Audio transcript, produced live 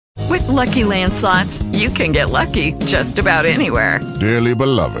Lucky Land Slots, you can get lucky just about anywhere. Dearly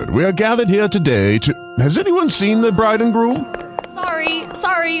beloved, we are gathered here today to... Has anyone seen the bride and groom?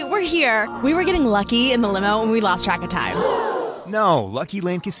 Sorry, we're here. We were getting lucky in the limo and we lost track of time. No, Lucky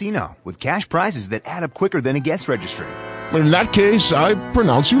Land Casino, with cash prizes that add up quicker than a guest registry. In that case, I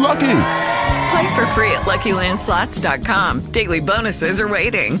pronounce you lucky. Play for free at LuckyLandSlots.com. Daily bonuses are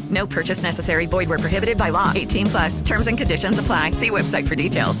waiting. No purchase necessary. Void where prohibited by law. 18 plus. Terms and conditions apply. See website for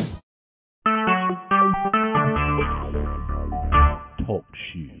details. Talk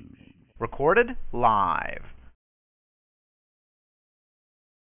shoes. Recorded live.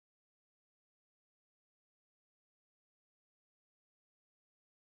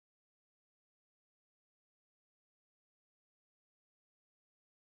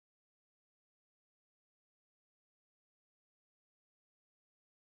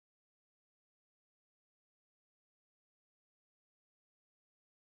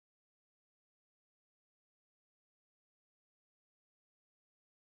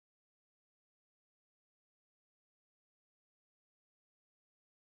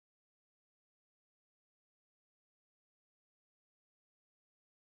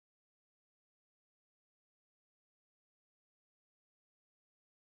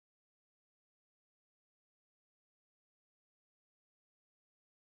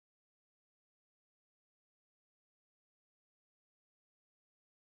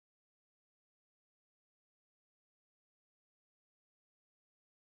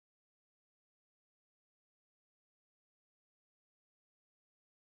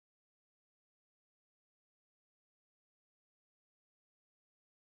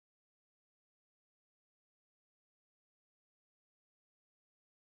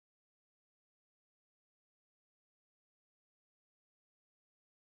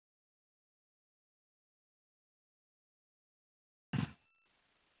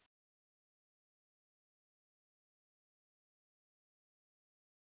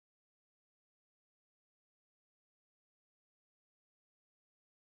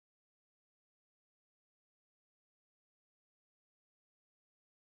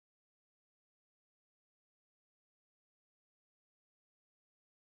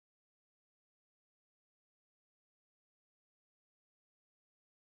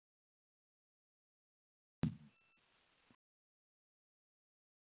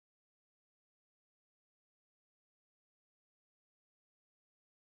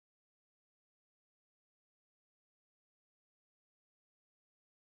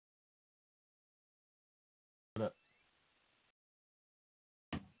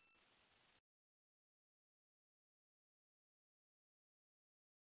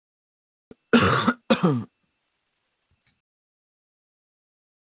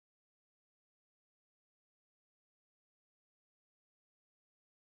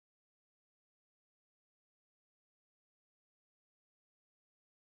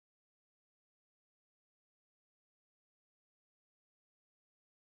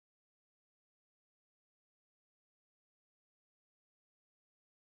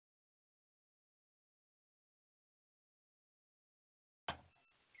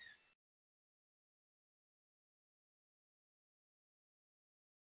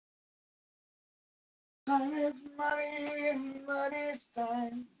 Time is money and money's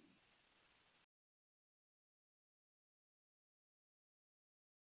time.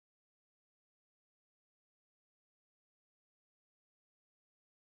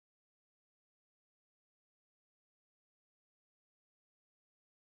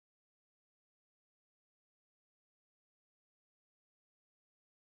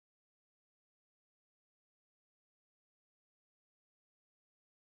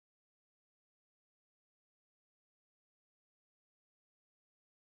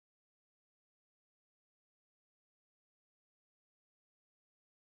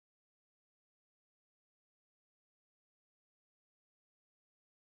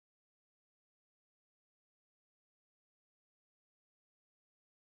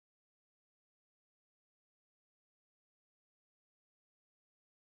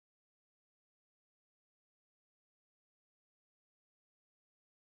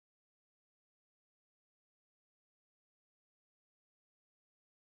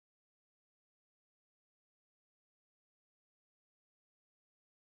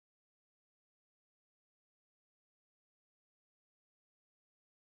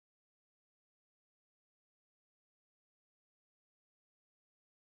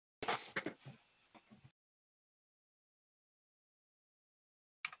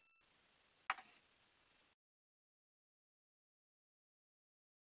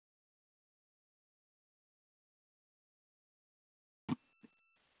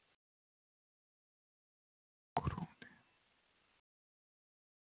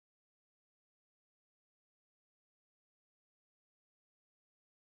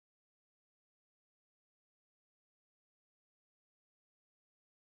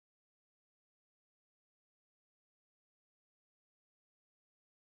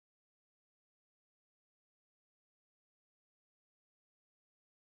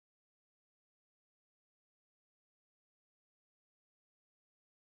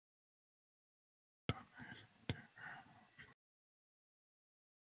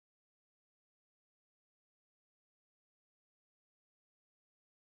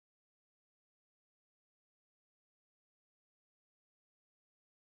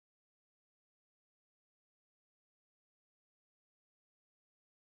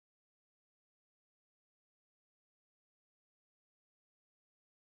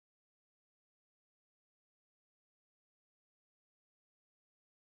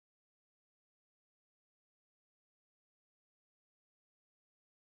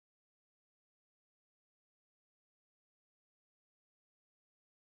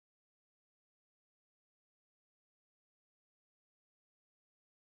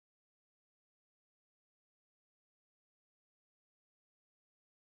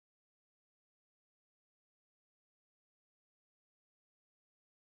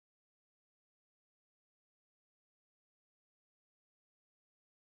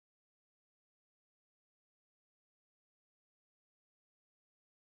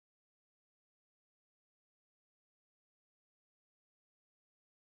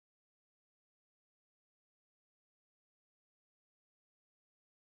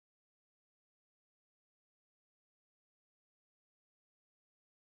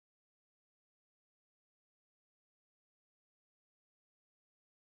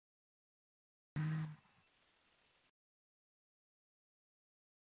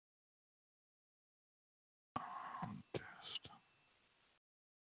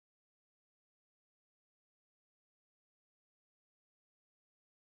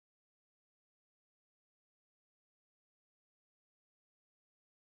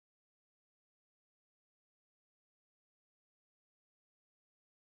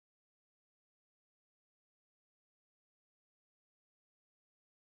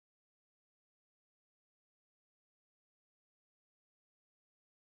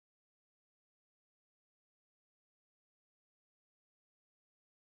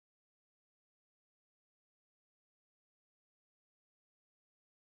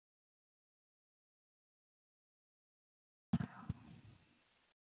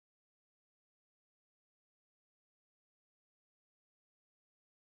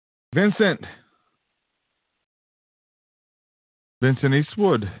 Vincent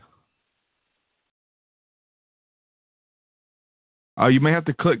Eastwood. You may have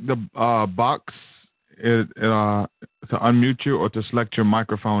to click the box to unmute you or to select your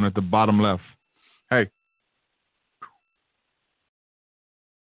microphone at the bottom left. Hey.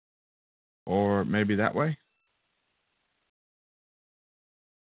 Or maybe that way.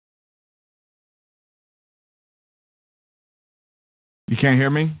 You can't hear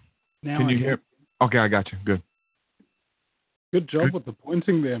me? Now Can you hear? Okay, I got you. Good. Good job with the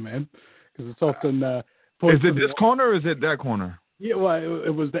pointing there, man. Because it's often. Is it this corner or is it that corner? Yeah, well, it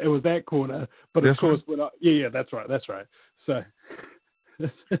was that corner, but this of course, yeah, that's right. So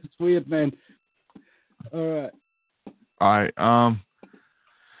it's weird, man. All right.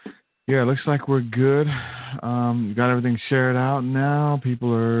 Yeah, looks like we're good. You got everything shared out now.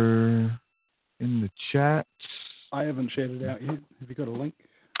 People are in the chat. I haven't shared it out yet. Have you got a link?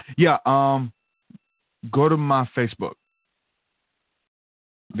 Yeah. Go to my Facebook.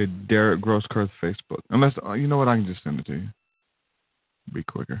 The Derek Grosskreutz Facebook. Unless you know what, I can just send it to you. Be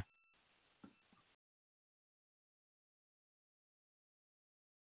quicker.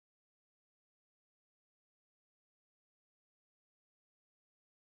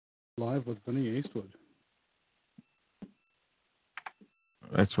 Live with Vinny Eastwood.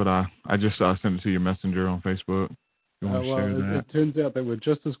 That's what I just sent it to your messenger on Facebook. It turns out that we're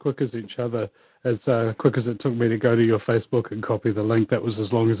just as quick as each other, as quick as it took me to go to your Facebook and copy the link. That was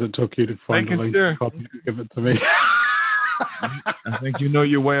as long as it took you to find the link and copy and give it to me. I think you know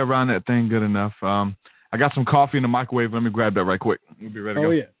your way around that thing good enough. I got some coffee in the microwave. Let me grab that right quick. We'll be ready to go.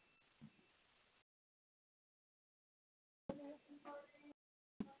 Oh, yeah.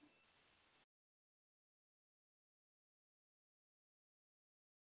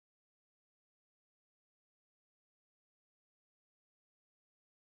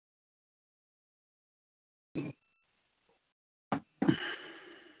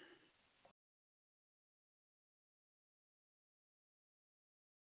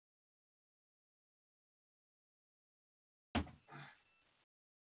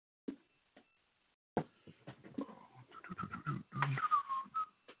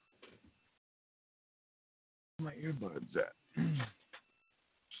 My earbuds at?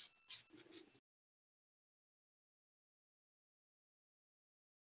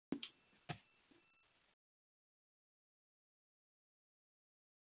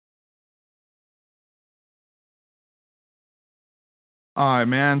 All right,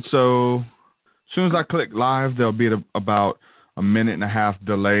 man. So as soon as I click live, there'll be about a minute and a half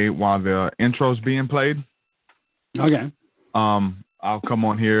delay while the intro's being played. Okay. I'll come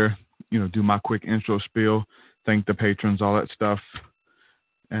on here, do my quick intro spiel, thank the patrons, all that stuff,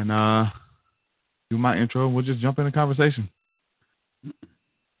 and do my intro. We'll just jump into conversation.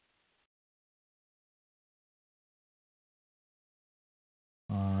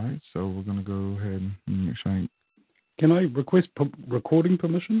 All right, so we're gonna go ahead and make sure. Can I request recording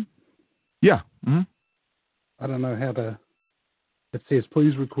permission? Yeah. Mm-hmm. I don't know how to. It says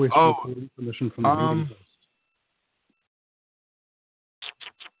please request recording permission from the meeting host.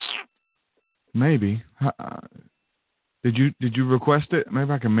 Maybe. Did you request it?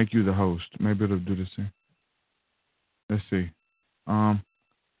 Maybe I can make you the host. Maybe it'll do this thing. Let's see. I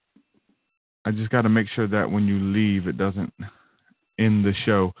just got to make sure that when you leave, it doesn't end the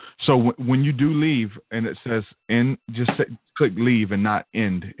show. So when you do leave and it says end, just click leave and not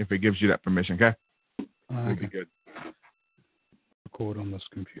end if it gives you that permission. Okay. It'll be good. Record on this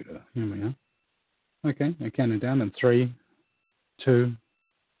computer. Here we are. Okay, I count it down in 3, 2.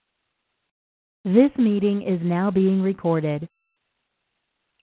 This meeting is now being recorded.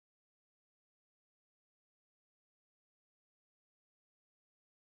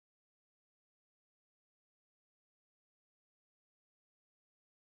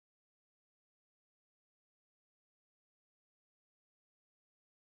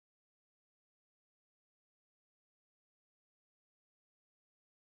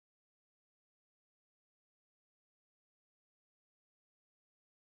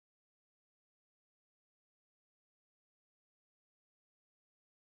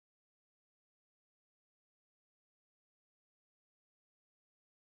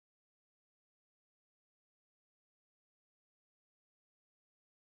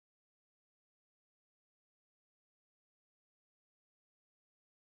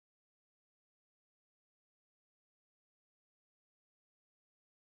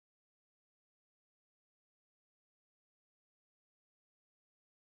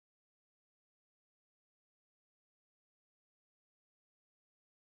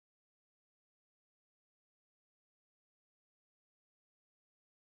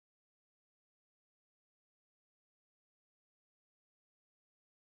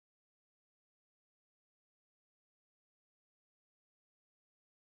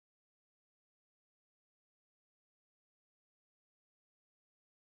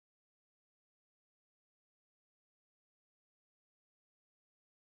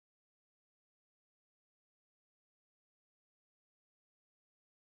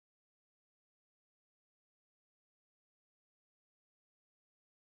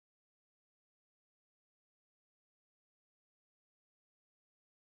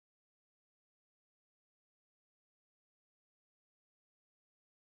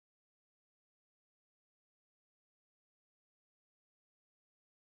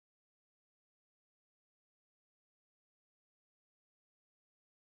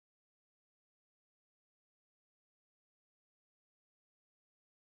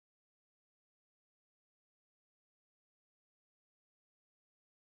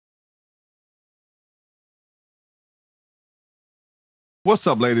 What's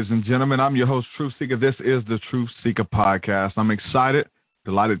up, ladies and gentlemen? I'm your host, TruthSeekah. This is the TruthSeekah podcast. I'm excited,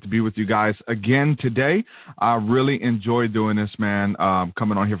 delighted to be with you guys again today. I really enjoy doing this, man,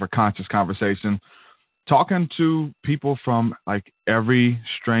 coming on here for conscious conversation, talking to people from like every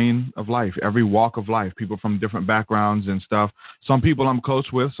strain of life, every walk of life, people from different backgrounds and stuff. Some people I'm close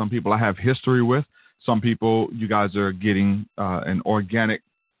with, some people I have history with, some people you guys are getting an organic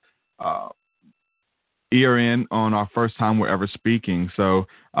ear in on our first time we're ever speaking. So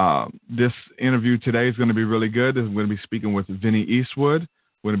this interview today is going to be really good. I'm going to be speaking with Vinny Eastwood.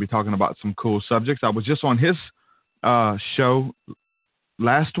 We're going to be talking about some cool subjects. I was just on his show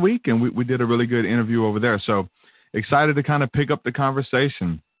last week, and we did a really good interview over there. So excited to kind of pick up the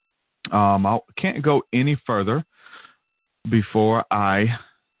conversation. I can't go any further before I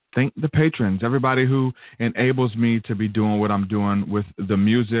thank the patrons, everybody who enables me to be doing what I'm doing with the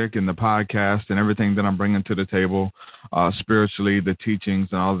music and the podcast and everything that I'm bringing to the table, spiritually, the teachings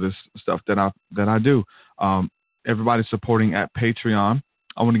and all this stuff that I do. Everybody supporting at Patreon.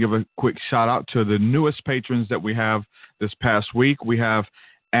 I want to give a quick shout out to the newest patrons that we have this past week. We have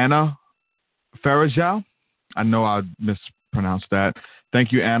Anna Farajal. I know I mispronounced that.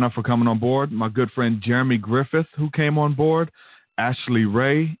 Thank you, Anna, for coming on board. My good friend Jeremy Griffith, who came on board. Ashley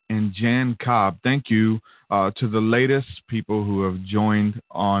Ray and Jan Cobb. Thank you to the latest people who have joined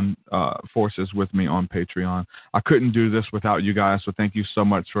on forces with me on Patreon. I couldn't do this without you guys, so thank you so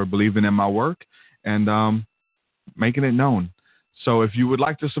much for believing in my work and making it known. So if you would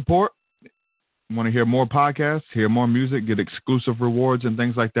like to support, want to hear more podcasts, hear more music, get exclusive rewards and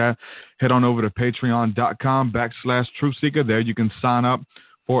things like that, head on over to patreon.com/TruthSeekah. There you can sign up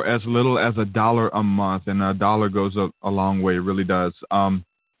for as little as $1 a month, and $1 goes a long way. It really does.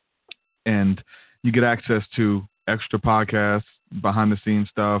 And you get access to extra podcasts, behind-the-scenes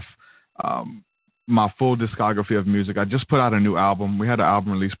stuff, my full discography of music. I just put out a new album. We had an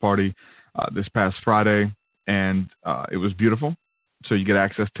album release party this past Friday, and it was beautiful. So you get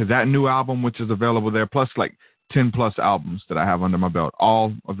access to that new album, which is available there, plus like 10-plus albums that I have under my belt,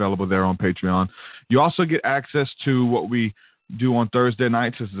 all available there on Patreon. You also get access to what we do on Thursday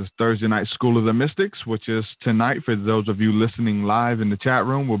nights. This is Thursday night School of the Mystics, which is tonight. For those of you listening live in the chat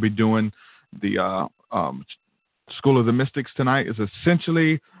room, we'll be doing the School of the Mystics tonight. Is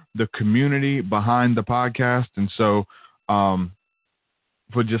essentially the community behind the podcast. And so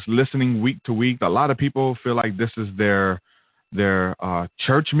for just listening week to week, a lot of people feel like this is their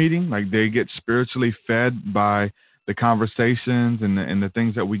church meeting. Like they get spiritually fed by the conversations and the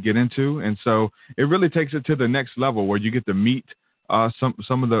things that we get into. And so it really takes it to the next level where you get to meet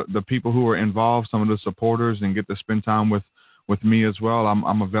some of the people who are involved, some of the supporters, and get to spend time with me as well.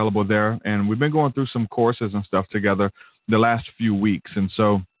 I'm available there. And we've been going through some courses and stuff together the last few weeks. And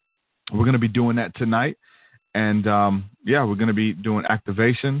so we're going to be doing that tonight. And we're going to be doing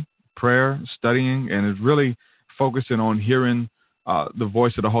activation, prayer, studying, and it's really focusing on hearing the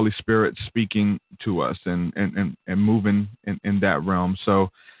voice of the Holy Spirit speaking to us and moving in that realm.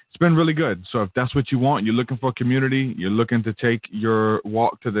 So it's been really good. So if that's what you want, you're looking for a community, you're looking to take your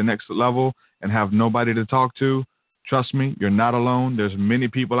walk to the next level and have nobody to talk to, trust me, you're not alone. There's many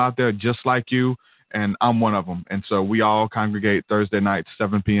people out there just like you, and I'm one of them. And so we all congregate Thursday night,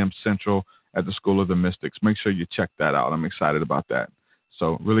 7 p.m. Central at the School of the Mystics. Make sure you check that out. I'm excited about that.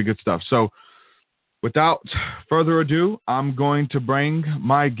 So really good stuff. So without further ado, I'm going to bring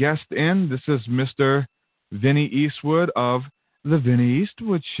my guest in. This is Mr. Vinny Eastwood of The Vinny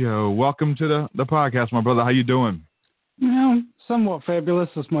Eastwood Show. Welcome to the podcast, my brother. How you doing? Well, somewhat fabulous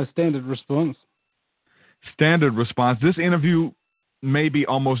is my standard response. Standard response. This interview maybe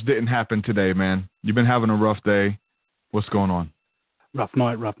almost didn't happen today, man. You've been having a rough day. What's going on? Rough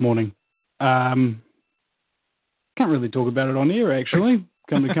night, rough morning. Can't really talk about it on air, actually.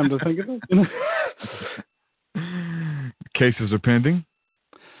 Come to think of it. Cases are pending?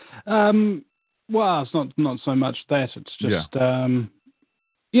 Well, it's not so much that. It's just, when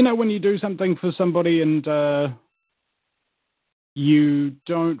you do something for somebody and you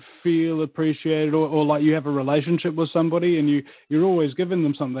don't feel appreciated or like you have a relationship with somebody and you're always giving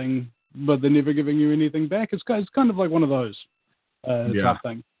them something, but they're never giving you anything back. It's kind of like one of those type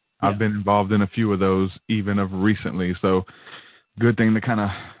thing. Yeah. I've been involved in a few of those even of recently. So good thing to kind of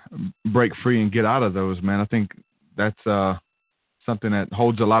break free and get out of those, man. I think that's something that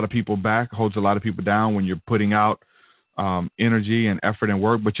holds a lot of people back, holds a lot of people down when you're putting out energy and effort and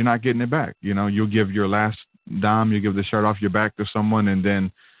work, but you're not getting it back. You know, you'll give your last dime, you give the shirt off your back to someone, and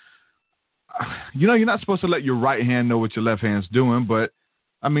then, you're not supposed to let your right hand know what your left hand's doing, but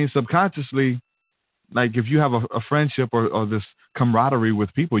I mean, subconsciously, like if you have a friendship or this camaraderie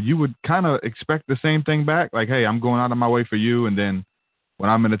with people, you would kind of expect the same thing back. Like, hey, I'm going out of my way for you, and then when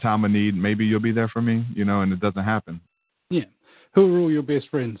I'm in a time of need, maybe you'll be there for me, and it doesn't happen. Yeah. Who are all your best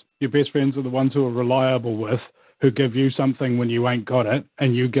friends? Your best friends are the ones who are reliable with, who give you something when you ain't got it,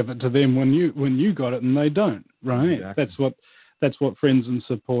 and you give it to them when you got it and they don't, right? Exactly. That's what friends and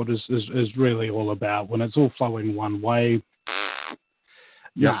support is really all about. When it's all flowing one way,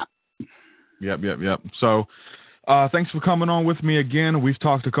 Yep. So, thanks for coming on with me again. We've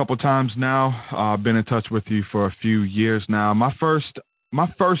talked a couple times now. I've been in touch with you for a few years now. My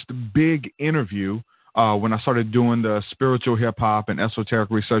first big interview, when I started doing the spiritual hip hop and esoteric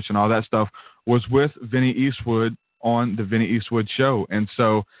research and all that stuff, was with Vinny Eastwood on the Vinny Eastwood Show, and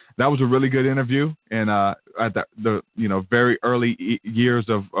so that was a really good interview. And at the very early years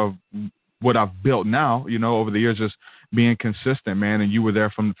of what I've built now, over the years, just being consistent, man. And you were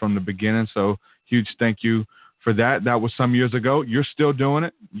there from the beginning, so huge thank you for that. That was some years ago. You're still doing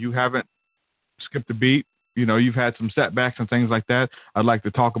it. You haven't skipped a beat. You've had some setbacks and things like that. I'd like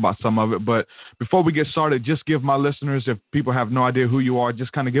to talk about some of it. But before we get started, just give my listeners, if people have no idea who you are,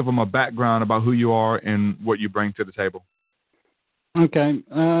 just kind of give them a background about who you are and what you bring to the table. Okay.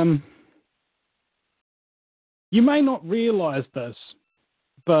 You may not realize this,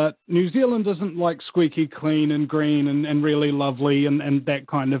 but New Zealand isn't like squeaky clean and green and really lovely and that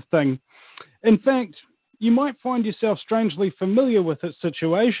kind of thing. In fact, you might find yourself strangely familiar with its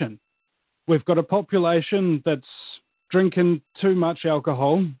situation. We've got a population that's drinking too much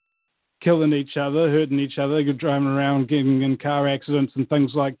alcohol, killing each other, hurting each other, driving around, getting in car accidents and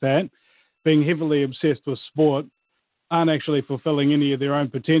things like that, being heavily obsessed with sport, aren't actually fulfilling any of their own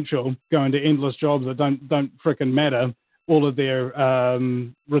potential, going to endless jobs that don't frickin' matter. All of their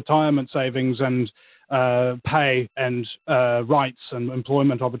retirement savings and pay and rights and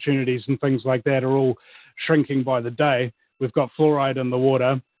employment opportunities and things like that are all shrinking by the day. We've got fluoride in the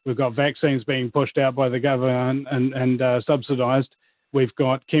water. We've got vaccines being pushed out by the government and subsidized. We've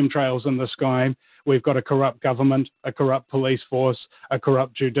got chemtrails in the sky. We've got a corrupt government, a corrupt police force, a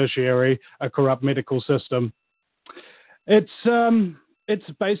corrupt judiciary, a corrupt medical system. It's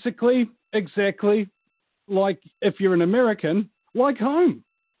basically exactly like, if you're an American, like home,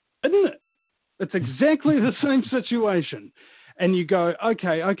 isn't it? It's exactly the same situation. And you go,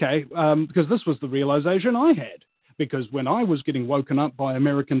 okay, because this was the realization I had. Because when I was getting woken up by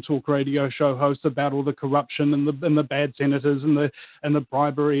American talk radio show hosts about all the corruption and the bad senators and the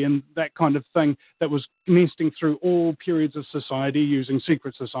bribery and that kind of thing that was nesting through all periods of society, using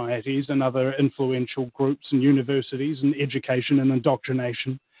secret societies and other influential groups and universities and education and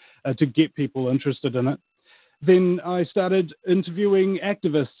indoctrination to get people interested in it, then I started interviewing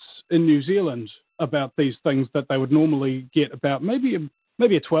activists in New Zealand about these things that they would normally get about maybe a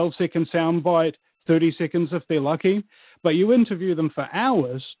 12-second soundbite, 30 seconds if they're lucky, but you interview them for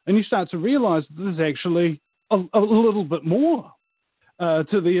hours and you start to realize that there's actually a little bit more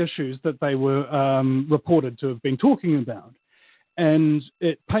to the issues that they were reported to have been talking about. And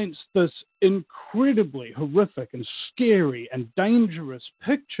it paints this incredibly horrific and scary and dangerous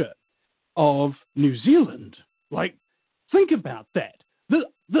picture of New Zealand. Like, think about that.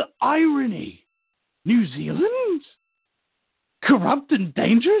 The irony. New Zealand? Corrupt and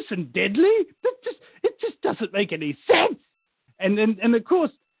dangerous and deadly? It just doesn't make any sense. And of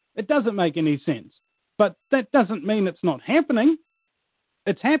course, it doesn't make any sense. But that doesn't mean it's not happening.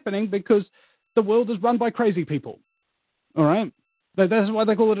 It's happening because the world is run by crazy people. All right? That's why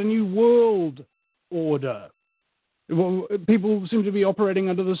they call it a new world order. Well, people seem to be operating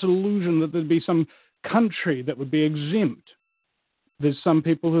under this illusion that there'd be some country that would be exempt. There's some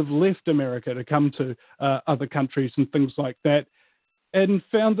people who've left America to come to other countries and things like that and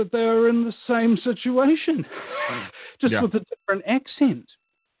found that they are in the same situation, just with a different accent.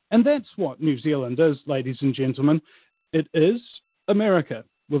 And that's what New Zealand is, ladies and gentlemen. It is America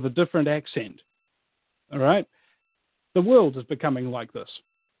with a different accent. All right? The world is becoming like this.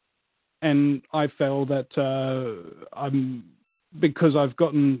 And I feel that because I've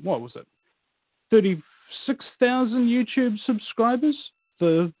gotten, 36,000 YouTube subscribers.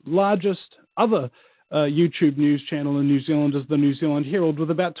 The largest other YouTube news channel in New Zealand is the New Zealand Herald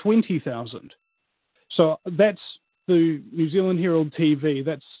with about 20,000. So that's the New Zealand Herald TV.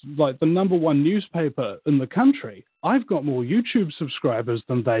 That's like the number one newspaper in the country. I've got more YouTube subscribers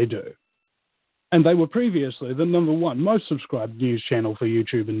than they do. And they were previously the number one most subscribed news channel for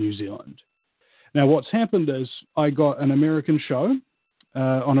YouTube in New Zealand. Now, what's happened is I got an American show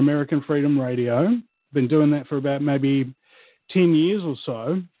on American Freedom Radio. Been doing that for about maybe 10 years or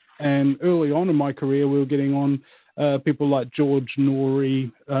so. And early on in my career, we were getting on people like George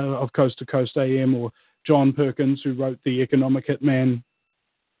Norrie of Coast to Coast AM, or John Perkins, who wrote The Economic Hitman,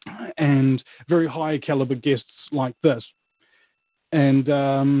 and very high caliber guests like this. And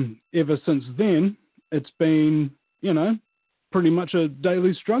ever since then, it's been, pretty much a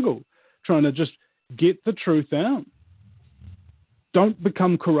daily struggle, trying to just get the truth out. Don't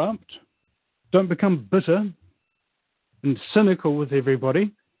become corrupt. Don't become bitter and cynical with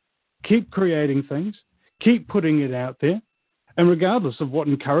everybody. Keep creating things. Keep putting it out there. And regardless of what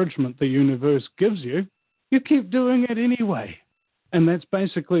encouragement the universe gives you, you keep doing it anyway. And that's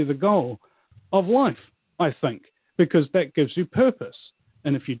basically the goal of life, I think, because that gives you purpose.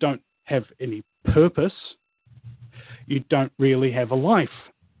 And if you don't have any purpose, you don't really have a life.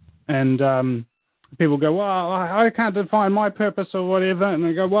 And people go, well, I can't define my purpose or whatever. And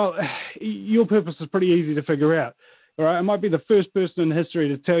I go, well, your purpose is pretty easy to figure out. All right, I might be the first person in history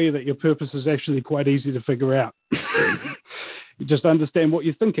to tell you that your purpose is actually quite easy to figure out. You just understand what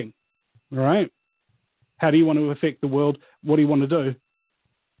you're thinking. All right? How do you want to affect the world? What do you want to do?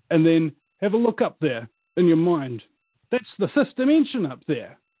 And then have a look up there in your mind. That's the fifth dimension up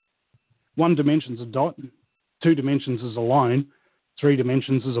there. 1 dimension's a dot. 2 dimensions is a line. 3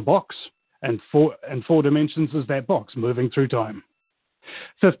 dimensions is a box. And 4 dimensions is that box moving through time.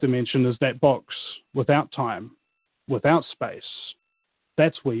 5th dimension is that box without time, without space.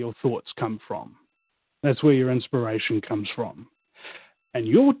 That's where your thoughts come from. That's where your inspiration comes from. And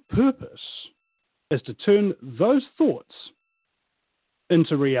your purpose is to turn those thoughts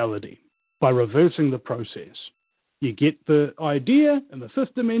into reality by reversing the process. You get the idea in the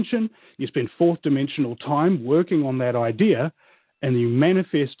 5th dimension, you spend 4th dimensional time working on that idea, and you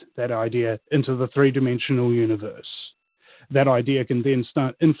manifest that idea into the 3-dimensional universe. That idea can then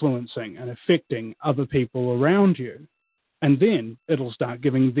start influencing and affecting other people around you. And then it'll start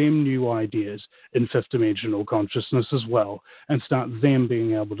giving them new ideas in 5th dimensional consciousness as well, and start them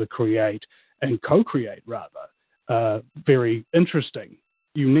being able to create and co-create, rather, very interesting,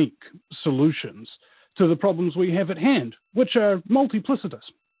 unique solutions to the problems we have at hand, which are multiplicitous.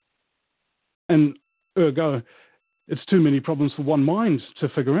 And ergo, it's too many problems for one mind to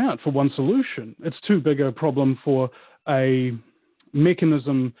figure out, for one solution. It's too big a problem for a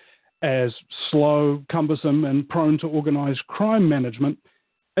mechanism as slow, cumbersome, and prone to organized crime management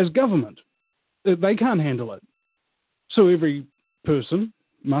as government. They can't handle it. So every person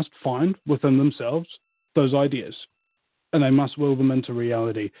must find within themselves those ideas, and they must will them into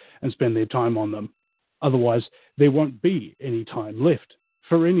reality and spend their time on them. Otherwise, there won't be any time left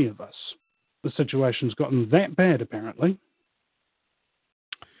for any of us. The situation's gotten that bad, apparently.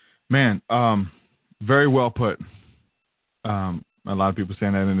 Man, very well put. A lot of people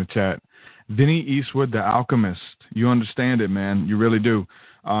saying that in the chat. Vinny Eastwood, the alchemist. You understand it, man. You really do.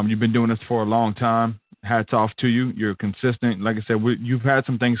 You've been doing this for a long time. Hats off to you. You're consistent. Like I said, you've had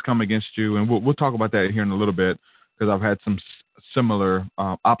some things come against you, and we'll talk about that here in a little bit, because I've had some similar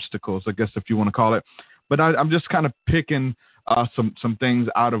obstacles, I guess, if you want to call it. But I'm just kind of picking some things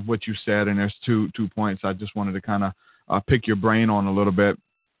out of what you said, and there's two points I just wanted to kind of pick your brain on a little bit.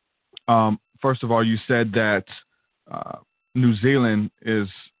 First of all, you said that New Zealand is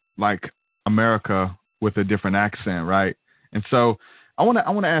like America with a different accent, right? And so I want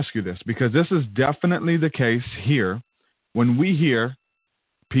to ask you this, because this is definitely the case here. When we hear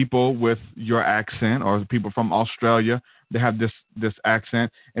people with your accent, or people from Australia, they have this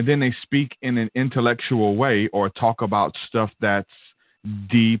accent, and then they speak in an intellectual way or talk about stuff that's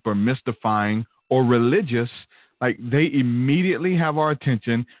deep or mystifying or religious, like they immediately have our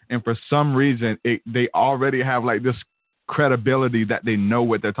attention, and for some reason they already have like this credibility that they know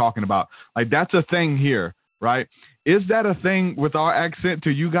what they're talking about. Like that's a thing here, right? Is that a thing with our accent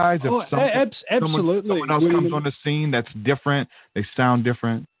to you guys? If absolutely. Someone else comes on the scene that's different, they sound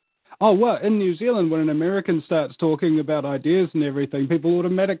different. Oh, well, in New Zealand, when an American starts talking about ideas and everything, people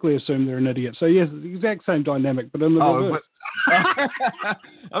automatically assume they're an idiot. So, yes, it's the exact same dynamic, but in the reverse.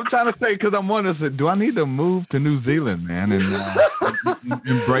 I'm trying to say, because I'm wondering, do I need to move to New Zealand, man, and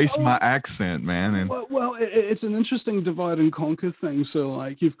embrace my accent, man? And well, it's an interesting divide and conquer thing. So,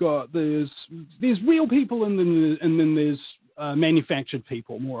 like, you've got there's real people, and then there's manufactured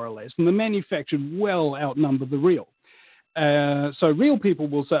people, more or less. And the manufactured well outnumber the real. So real people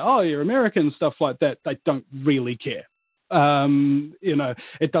will say, oh, you're American, stuff like that. They don't really care.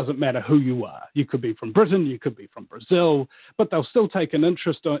 It doesn't matter who you are. You could be from Britain, you could be from Brazil, but they'll still take an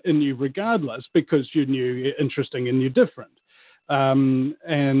interest in you regardless, because you're new, you're interesting, and you're different.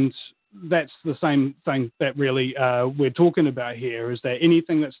 And that's the same thing that really we're talking about here, is that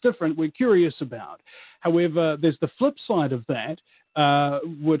anything that's different, we're curious about. However, there's the flip side of that,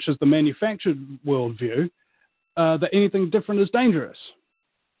 which is the manufactured worldview, that anything different is dangerous.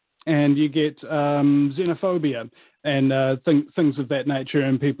 And you get xenophobia and things of that nature,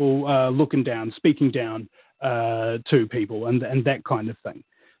 and people looking down, speaking down to people and that kind of thing.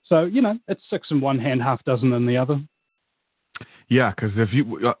 So, it's 6 in one hand, half dozen in the other. Yeah, because if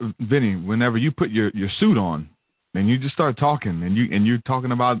you, Vinny, whenever you put your suit on and you just start talking and you're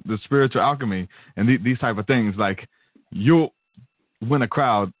talking about the spiritual alchemy and these type of things, like you'll win a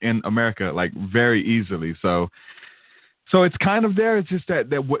crowd in America like very easily. So it's kind of there. It's just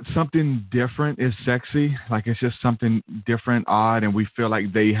that what something different is sexy. Like it's just something different, odd, and we feel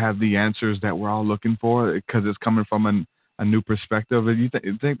like they have the answers that we're all looking for because it's coming from a new perspective. You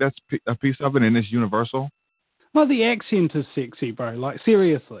think that's a piece of it and it's universal? Well, the accent is sexy, bro. Like,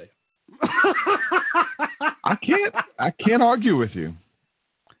 seriously. I can't argue with you.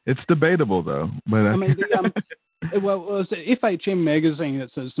 It's debatable, though. But I mean, it was FHM magazine.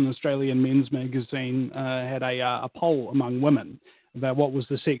 It's an Australian men's magazine. Had a poll among women about what was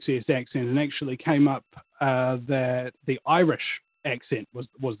the sexiest accent, and actually came up that the Irish accent was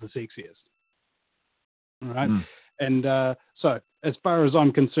the sexiest. All right. And so, as far as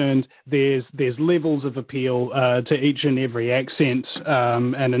I'm concerned, there's levels of appeal to each and every accent,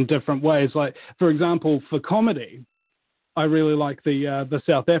 and in different ways. Like, for example, for comedy, I really like the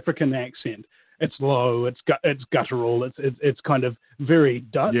South African accent. It's low, it's guttural, it's kind of very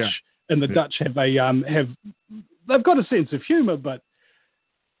Dutch, and the Dutch have they've got a sense of humour, but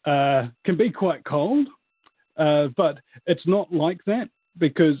can be quite cold. But it's not like that.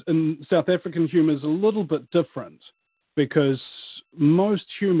 Because in South African humour is a little bit different, because most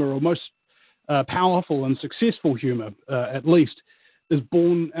humour, or most powerful and successful humour, at least, is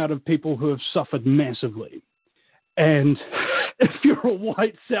born out of people who have suffered massively. And if you're a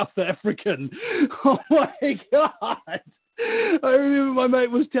white South African, oh my God! I remember my mate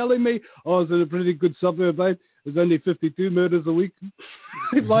was telling me, "Oh, it's in a pretty good suburb, mate. There's only 52 murders a week."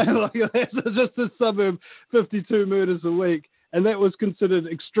 like that's just a suburb, 52 murders a week. And that was considered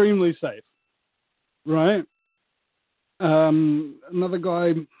extremely safe, right? Another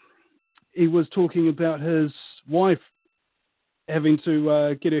guy, he was talking about his wife having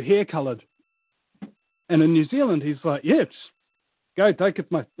to get her hair coloured. And in New Zealand, he's like, "Yeah, just go, take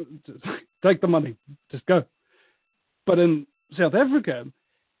it, mate. Take the money, just go." But in South Africa,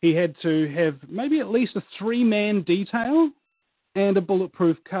 he had to have maybe at least a 3-man detail and a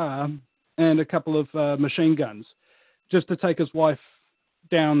bulletproof car and a couple of machine guns, just to take his wife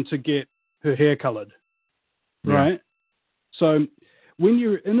down to get her hair coloured, right? Yeah. So when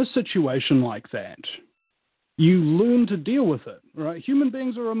you're in a situation like that, you learn to deal with it, right? Human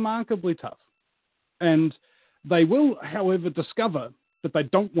beings are remarkably tough. And they will, however, discover that they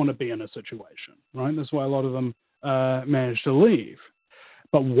don't want to be in a situation, right? That's why a lot of them manage to leave.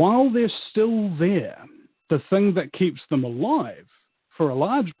 But while they're still there, the thing that keeps them alive, for a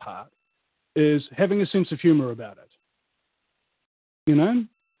large part, is having a sense of humour about it.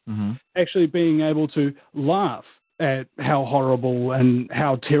 Actually being able to laugh at how horrible and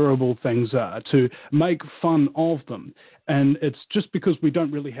how terrible things are, to make fun of them. And it's just because we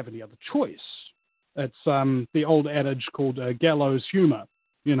don't really have any other choice. It's the old adage called gallows humour,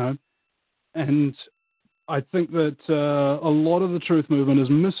 And I think that a lot of the truth movement is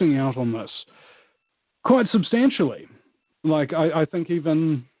missing out on this quite substantially. Like, I think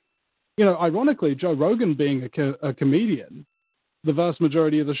even, ironically, Joe Rogan being a comedian, the vast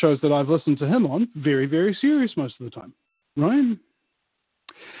majority of the shows that I've listened to him on, very, very serious most of the time, right?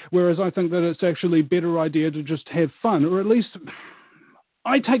 Whereas I think that it's actually a better idea to just have fun, or at least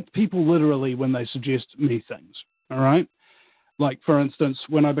I take people literally when they suggest me things, all right? Like, for instance,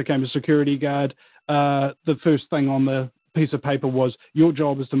 when I became a security guard, the first thing on the piece of paper was, your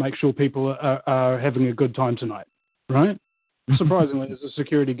job is to make sure people are having a good time tonight, right? Surprisingly, as a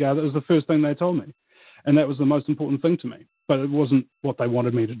security guard, that was the first thing they told me. And that was the most important thing to me. But it wasn't what they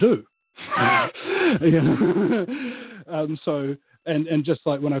wanted me to do. So, and just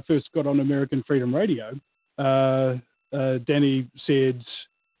like when I first got on American Freedom Radio, Danny said,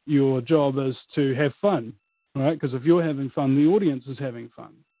 your job is to have fun, right? Because if you're having fun, the audience is having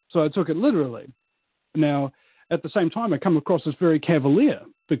fun. So I took it literally. Now, at the same time, I come across as very cavalier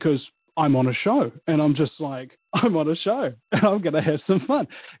because I'm on a show, and I'm just like, I'm on a show, and I'm going to have some fun.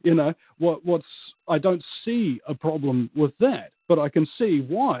 I don't see a problem with that, but I can see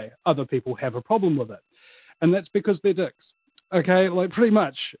why other people have a problem with it, and that's because they're dicks. Okay, like pretty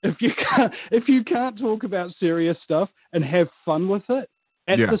much, if you can't talk about serious stuff and have fun with it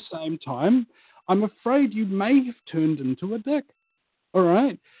at the same time, I'm afraid you may have turned into a dick. All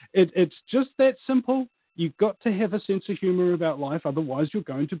right, it's just that simple. You've got to have a sense of humor about life. Otherwise, you're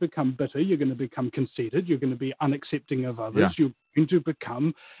going to become bitter. You're going to become conceited. You're going to be unaccepting of others. Yeah. You're going to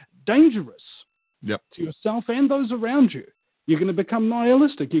become dangerous to yourself and those around you. You're going to become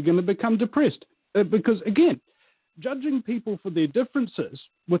nihilistic. You're going to become depressed. Because, again, judging people for their differences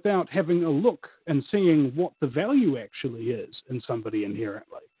without having a look and seeing what the value actually is in somebody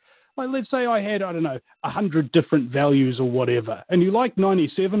inherently. Like, let's say I had, 100 different values or whatever, and you like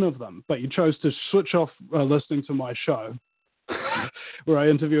 97 of them, but you chose to switch off listening to my show where I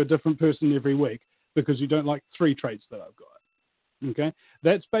interview a different person every week because you don't like 3 traits that I've got. Okay?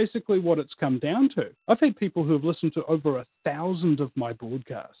 That's basically what it's come down to. I've had people who have listened to over 1,000 of my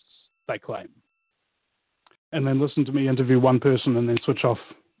broadcasts, they claim, and then listen to me interview one person and then switch off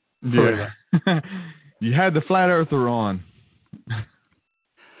forever. Yeah. You had the flat earther on.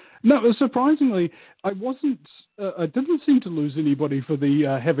 No, surprisingly, I wasn't. I didn't seem to lose anybody for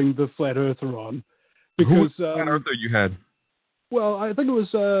the having the flat earther on, because who was the flat earther you had? Well, I think it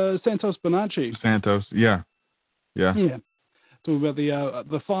was Santos Bonacci. Santos, yeah. Talking about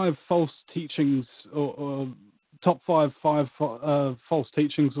the 5 false teachings, or top 5 false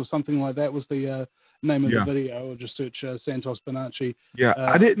teachings, or something like that was the name of the video. Or just search Santos Bonacci. Yeah,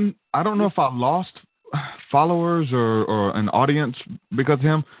 I don't know if I lost followers or an audience because of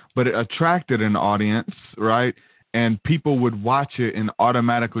him, but it attracted an audience, right? And people would watch it and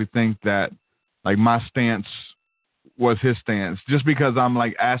automatically think that, like, my stance was his stance, just because I'm,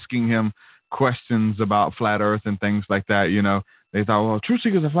 like, asking him questions about flat earth and things like that. They thought, well,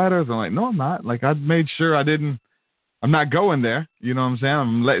 TruthSeekah's a flat earth. I'm like, no, I'm not. Like, I made sure I'm not going there. You know what I'm saying?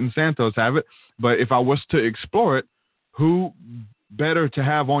 I'm letting Santos have it. But if I was to explore it, who better to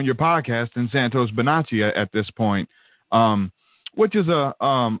have on your podcast than Santos Bonacci at this point, which is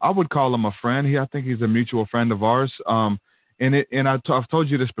I would call him a friend. I think he's a mutual friend of ours. I've told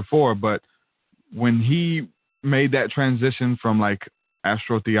you this before, but when he made that transition from, like,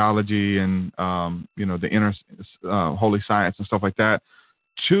 astrotheology and the inner holy science and stuff like that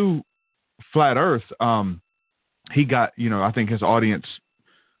to flat earth, he got, I think his audience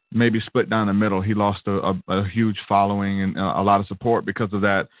maybe split down the middle. He lost a huge following and a lot of support because of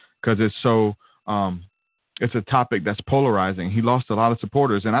that, because it's so it's a topic that's polarizing. He lost a lot of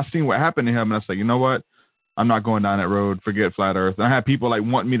supporters, and I seen what happened to him, and I was like, you know what? I'm not going down that road. Forget flat earth. And I had people, like,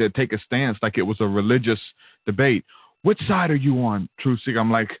 want me to take a stance like it was a religious debate. Which side are you on, TruthSeekah?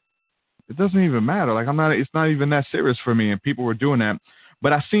 I'm like, it doesn't even matter. Like, it's not even that serious for me. And people were doing that.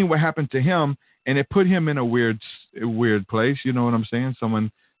 But I seen what happened to him, and it put him in a weird place. You know what I'm saying?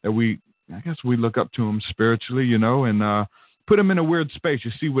 Someone that I guess we look up to him spiritually, and put him in a weird space.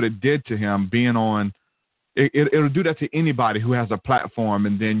 You see what it did to him being on. It'll do that to anybody who has a platform,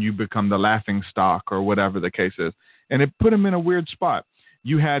 and then you become the laughing stock or whatever the case is. And it put him in a weird spot.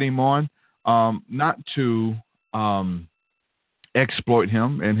 You had him on not to exploit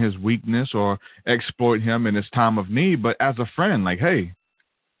him in his weakness or exploit him in his time of need, but as a friend, like, hey,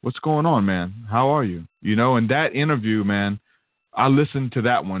 what's going on, man? How are you? And that interview, man, I listened to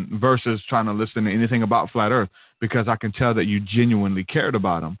that one versus trying to listen to anything about flat earth, because I can tell that you genuinely cared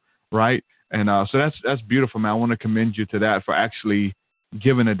about him, right? And so that's beautiful, man. I want to commend you to that, for actually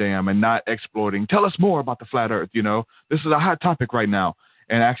giving a damn and not exploiting. Tell us more about the flat earth. This is a hot topic right now,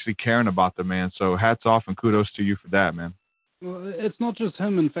 and actually caring about the man. So hats off and kudos to you for that, man. Well, it's not just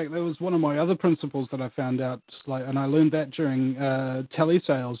him. In fact, that was one of my other principles that I found out, and I learned that during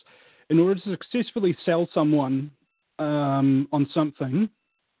telesales. In order to successfully sell someone on something,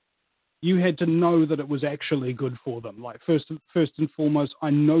 you had to know that it was actually good for them. Like, first and foremost, I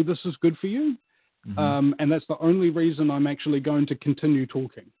know this is good for you, and that's the only reason I'm actually going to continue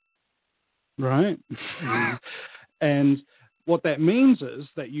talking, right? And what that means is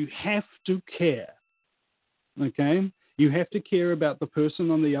that you have to care, okay? You have to care about the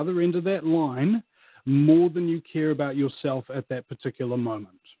person on the other end of that line more than you care about yourself at that particular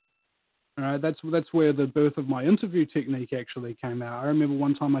moment. All right, that's where the birth of my interview technique actually came out. I remember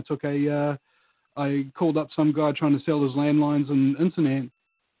one time I called up some guy trying to sell his landlines and internet,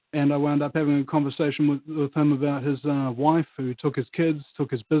 and I wound up having a conversation with him about his wife, who took his kids,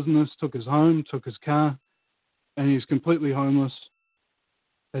 took his business, took his home, took his car, and he's completely homeless,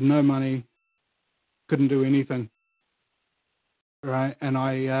 had no money, couldn't do anything. Right, and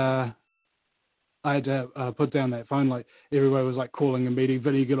I had to put down that phone. Like, everybody was, like, calling a meeting.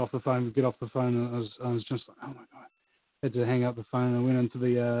 Vinny, get off the phone. And I was just like, oh my god. I had to hang up the phone. I went into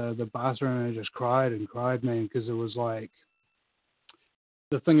the bathroom and I just cried, man, because it was like,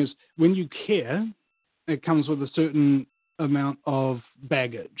 the thing is, when you care, it comes with a certain amount of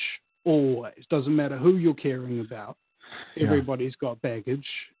baggage. Always. Doesn't matter who you're caring about. Yeah. Everybody's got baggage,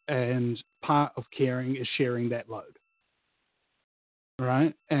 and part of caring is sharing that load.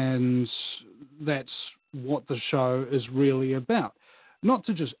 Right? And that's what the show is really about. Not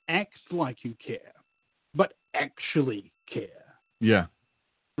to just act like you care, but actually care. Yeah.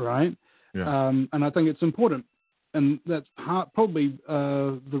 Right? Yeah. And I think it's important. And that's probably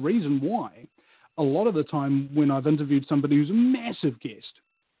the reason why a lot of the time when I've interviewed somebody who's a massive guest,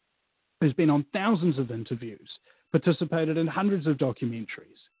 who's been on thousands of interviews, participated in hundreds of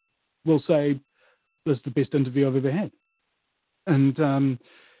documentaries, will say, this is the best interview I've ever had. And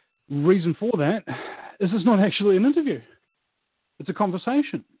reason for that is it's not actually an interview. It's a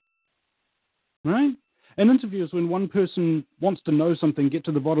conversation, right? An interview is when one person wants to know something, get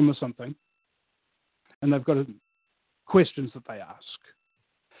to the bottom of something, and they've got questions that they ask.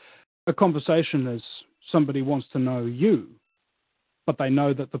 A conversation is somebody wants to know you, but they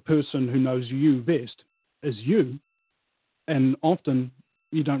know that the person who knows you best is you. And often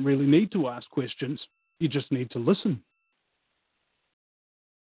you don't really need to ask questions. You just need to listen.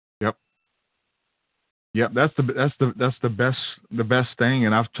 Yep, that's the best thing,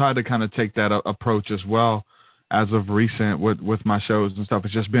 and I've tried to kind of take that approach as well as of recent with my shows and stuff.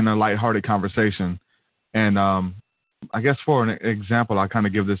 It's just been a lighthearted conversation, and I guess for an example, I kind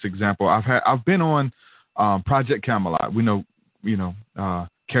of give this example. I've been on Project Camelot. We know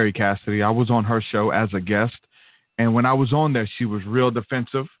Carrie Cassidy. I was on her show as a guest, and when I was on there, she was real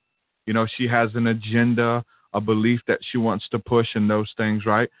defensive. You know, she has an agenda, a belief that she wants to push, and those things,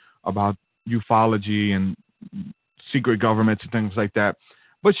 right, about ufology and secret governments and things like that.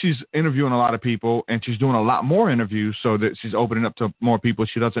 But she's interviewing a lot of people, and she's doing a lot more interviews so that she's opening up to more people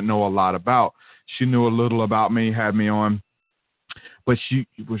she doesn't know a lot about. She knew a little about me, had me on, but she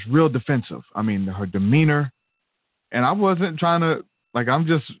was real defensive. I mean, her demeanor, and I wasn't trying to, like, I'm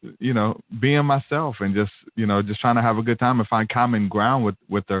just, being myself and just trying to have a good time and find common ground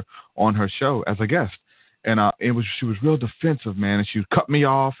with her on her show as a guest. And she was real defensive, man, and she would cut me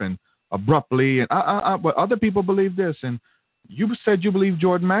off and abruptly, and but other people believe this, and you said you believe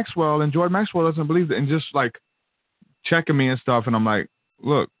Jordan Maxwell, and Jordan Maxwell doesn't believe that, and just like checking me and stuff, and I'm like,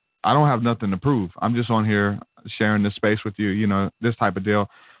 look, I don't have nothing to prove. I'm just on here sharing this space with you, this type of deal.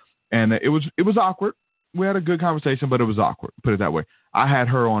 And it was awkward. We had a good conversation, but it was awkward, put it that way. I had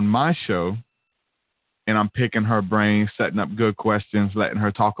her on my show, and I'm picking her brain, setting up good questions, letting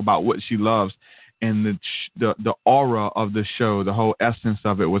her talk about what she loves. And the aura of the show, the whole essence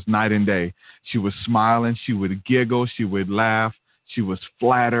of it was night and day. She was smiling. She would giggle. She would laugh. She was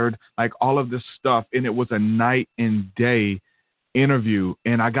flattered, like all of this stuff. And it was a night and day interview.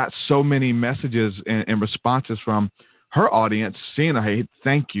 And I got so many messages and responses from her audience saying, hey,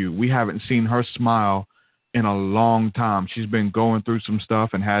 thank you. We haven't seen her smile in a long time. She's been going through some stuff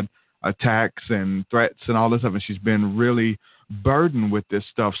and had attacks and threats and all this stuff. And she's been really burdened with this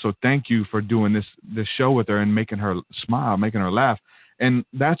stuff. So thank you for doing this show with her and making her smile, making her laugh. And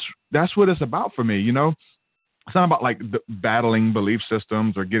that's what it's about for me. It's not about like battling belief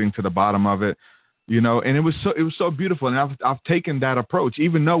systems or getting to the bottom of it, and it was so beautiful. And I've taken that approach,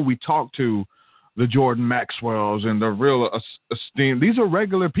 even though we talk to the Jordan Maxwells and the real esteemed, these are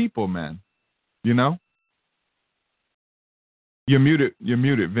regular people, man. You're muted,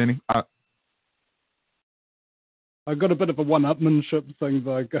 Vinny. I got a bit of a one-upmanship thing,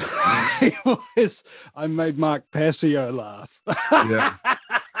 like I made Mark Passio laugh. Yeah.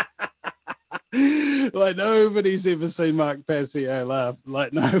 Like nobody's ever seen Mark Passio laugh.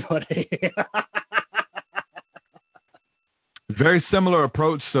 Like nobody. Very similar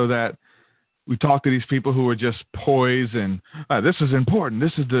approach, so that we talk to these people who are just poised and this is important.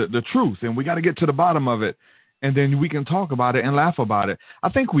 This is the truth, and we got to get to the bottom of it, and then we can talk about it and laugh about it. I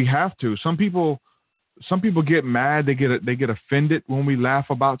think we have to. Some people get mad. They get offended when we laugh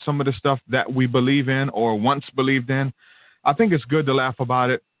about some of the stuff that we believe in or once believed in. I think it's good to laugh about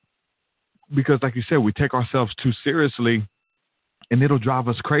it because, like you said, we take ourselves too seriously, and it'll drive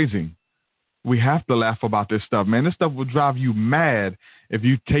us crazy. We have to laugh about this stuff, man. This stuff will drive you mad if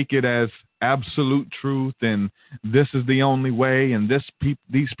you take it as absolute truth and this is the only way and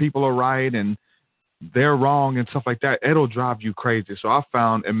these people are right and they're wrong and stuff like that. It'll drive you crazy. So I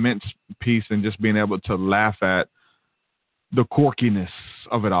found immense peace in just being able to laugh at the quirkiness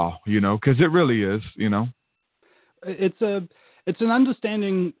of it all, because it really is, It's an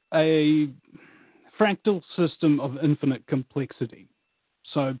understanding a fractal system of infinite complexity.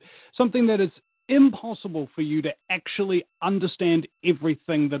 So something that is impossible for you to actually understand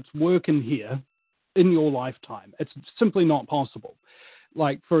everything that's working here in your lifetime. It's simply not possible.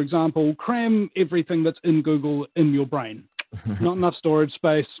 Like, for example, cram everything that's in Google in your brain. Not enough storage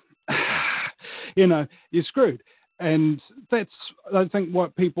space. You're screwed. And that's, I think,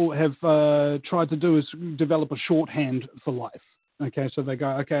 what people have tried to do is develop a shorthand for life. Okay, so they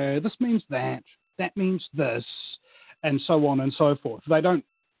go, okay, this means that means this, and so on and so forth. They don't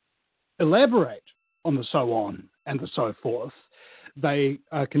elaborate on the so on and the so forth. They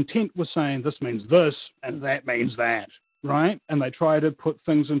are content with saying this means this and that means that, right? And they try to put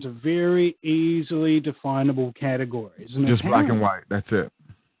things into very easily definable categories. And just black and white, that's it.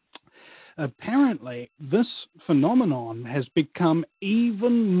 Apparently, this phenomenon has become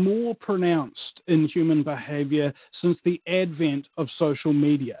even more pronounced in human behavior since the advent of social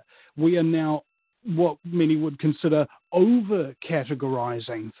media. We are now what many would consider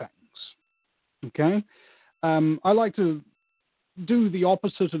over-categorizing things. Okay? I like to do the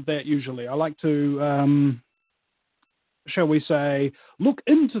opposite of that usually. I like to, shall we say, look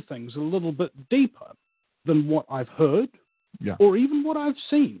into things a little bit deeper than what I've heard or even what I've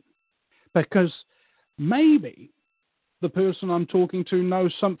seen. Because maybe the person I'm talking to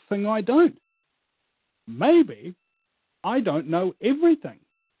knows something I don't. Maybe I don't know everything.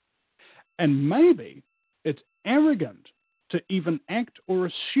 And maybe it's arrogant to even act or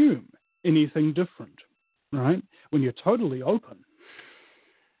assume anything different, right? When you're totally open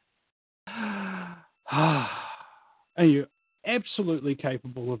and you're absolutely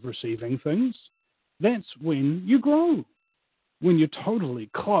capable of receiving things, that's when you grow. When you're totally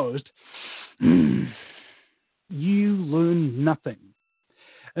closed, you learn nothing.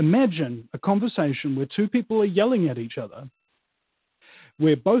 Imagine a conversation where two people are yelling at each other,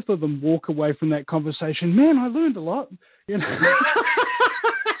 where both of them walk away from that conversation, man, I learned a lot. You know,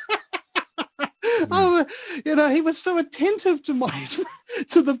 oh, you know, he was so attentive to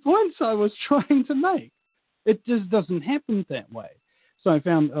the points I was trying to make. It just doesn't happen that way. So I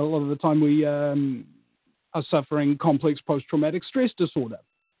found a lot of the time we are suffering complex post-traumatic stress disorder.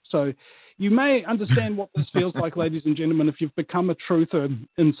 So you may understand what this feels like, ladies and gentlemen, if you've become a truther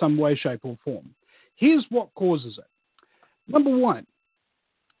in some way, shape, or form. Here's what causes it. Number one,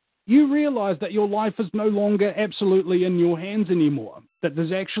 you realize that your life is no longer absolutely in your hands anymore, that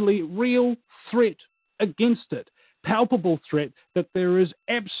there's actually real threat against it, palpable threat, that there is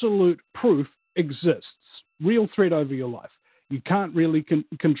absolute proof exists, real threat over your life. You can't really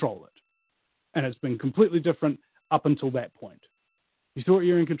control it. And it's been completely different up until that point. You thought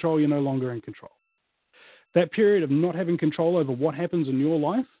you were in control, you're no longer in control. That period of not having control over what happens in your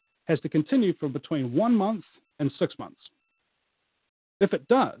life has to continue for between 1 month and 6 months. If it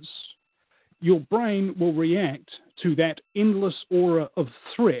does, your brain will react to that endless aura of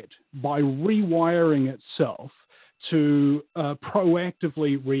threat by rewiring itself to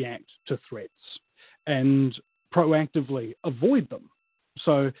proactively react to threats and proactively avoid them.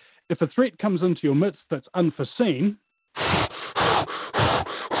 So if a threat comes into your midst that's unforeseen,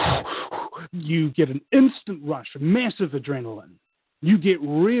 you get an instant rush, massive adrenaline. You get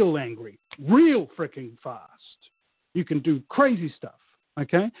real angry, real freaking fast. You can do crazy stuff,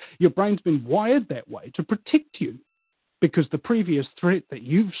 okay? Your brain's been wired that way to protect you because the previous threat that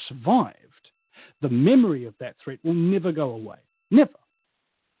you've survived, the memory of that threat will never go away, never.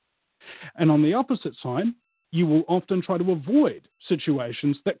 And on the opposite side, you will often try to avoid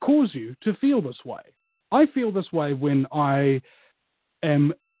situations that cause you to feel this way. I feel this way when I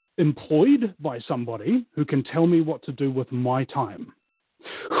am employed by somebody who can tell me what to do with my time.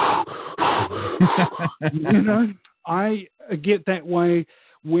 You know, I get that way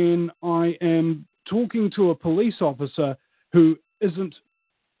when I am talking to a police officer who isn't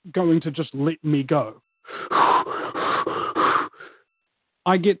going to just let me go.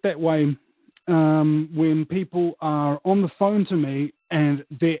 I get that way when people are on the phone to me and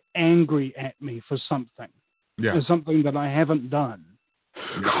they're angry at me for something, for something that I haven't done.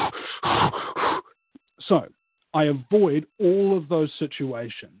 Yeah. So I avoid all of those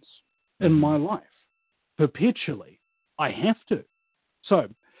situations in my life perpetually. I have to. So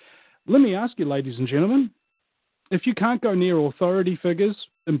let me ask you, ladies and gentlemen, if you can't go near authority figures,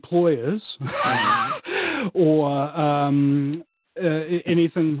 employers, or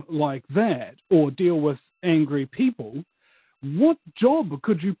anything like that, or deal with angry people, what job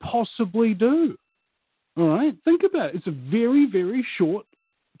could you possibly do? All right, think about it. It's a very, very short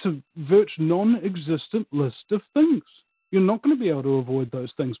to virtually non-existent list of things. You're not going to be able to avoid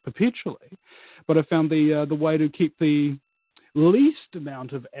those things perpetually. But I found the way to keep the least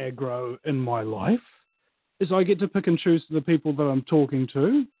amount of aggro in my life is I get to pick and choose the people that I'm talking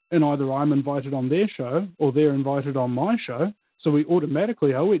to, and either I'm invited on their show or they're invited on my show. So we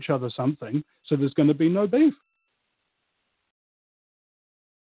automatically owe each other something, so there's going to be no beef.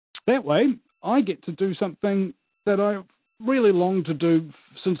 That way, I get to do something that I really longed to do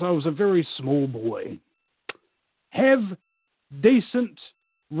since I was a very small boy. Have decent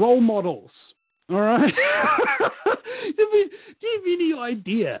role models, all right? Do you have any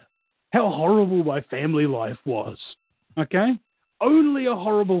idea how horrible my family life was, okay? Only a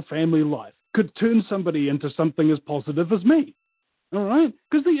horrible family life could turn somebody into something as positive as me. all right?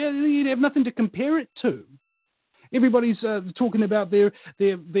 Because you have nothing to compare it to. Everybody's talking about their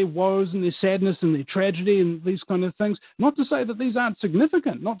woes and their sadness and their tragedy and these kind of things. Not to say that these aren't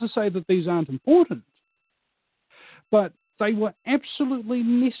significant, not to say that these aren't important, but they were absolutely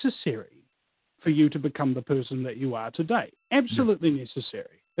necessary for you to become the person that you are today. Absolutely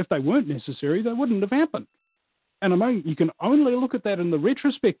necessary. If they weren't necessary, they wouldn't have happened. And you can only look at that in the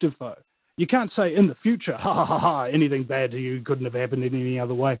retrospective, though. You can't say in the future, ha, ha, ha, ha, anything bad to you couldn't have happened in any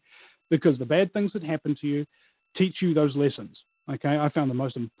other way. Because the bad things that happen to you teach you those lessons. Okay, I found the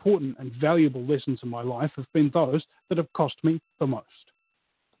most important and valuable lessons in my life have been those that have cost me the most.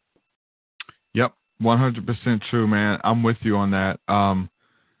 Yep, 100% true, man. I'm with you on that.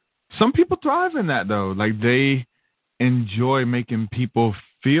 Some people thrive in that, though. Like, they enjoy making people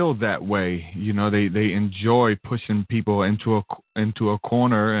feel that way. You know, they enjoy pushing people into a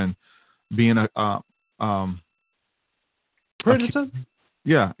corner and being a predator.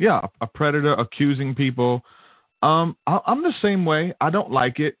 A predator, accusing people. I'm the same way. I don't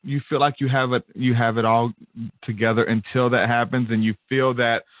like it. You feel like you have it all together until that happens, and you feel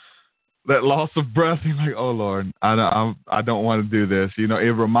that loss of breath. You're like, oh Lord, I don't want to do this. You know, it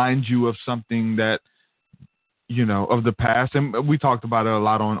reminds you of something that, you know, of the past. And we talked about it a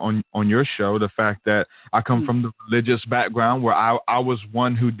lot on your show. The fact that I come from the religious background where I was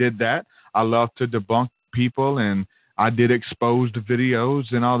one who did that. I love to debunk people, and I did exposed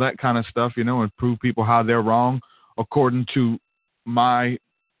videos and all that kind of stuff, you know, and prove people how they're wrong according to my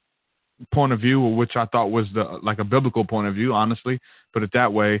point of view, which I thought was like a biblical point of view, honestly, put it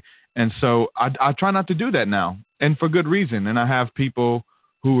that way. And so I try not to do that now, and for good reason. And I have people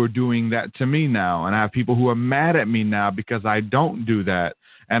who are doing that to me now, and I have people who are mad at me now because I don't do that.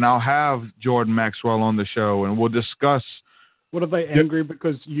 And I'll have Jordan Maxwell on the show, and we'll discuss. What, are they angry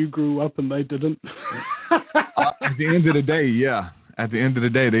because you grew up and they didn't? At the end of the day, yeah. At the end of the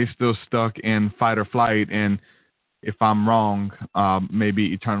day, they still stuck in fight or flight, and if I'm wrong,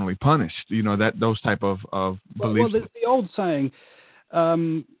 maybe eternally punished. You know, that those type of beliefs. Well, there's the old saying,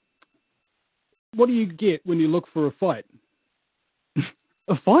 what do you get when you look for a fight?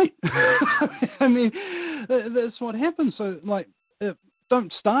 A fight. I mean, that's what happens. So, like,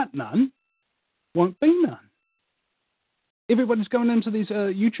 don't start none, won't be none. Everybody's going into these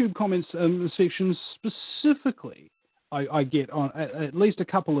YouTube comments sections specifically. I get on at least a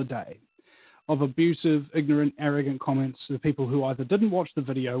couple a day of abusive, ignorant, arrogant comments to people who either didn't watch the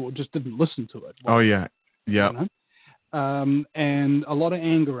video or just didn't listen to it. Oh yeah, yeah. You know? And a lot of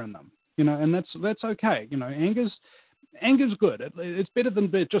anger in them. You know, and that's okay. You know, anger's good. It's better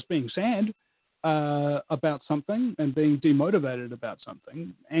than just being sad about something and being demotivated about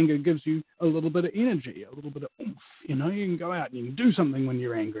something. Anger gives you a little bit of energy, a little bit of oomph. You know, you can go out and you can do something when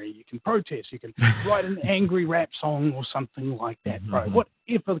you're angry. You can protest. You can write an angry rap song or something like that, bro.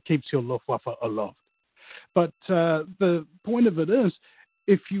 Whatever keeps your Luftwaffe aloft. But the point of it is,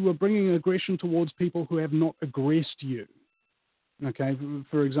 if you are bringing aggression towards people who have not aggressed you, okay,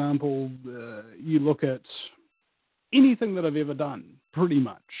 for example, you look at anything that I've ever done, pretty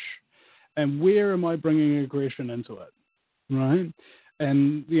much, and where am I bringing aggression into it, right?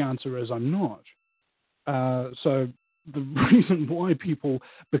 And the answer is I'm not. So the reason why people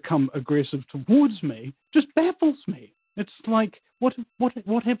become aggressive towards me just baffles me. It's like, what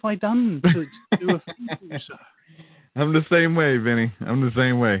have I done to do a so? I'm the same way, Vinny. I'm the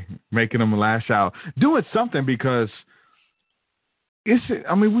same way, making them lash out, doing something because.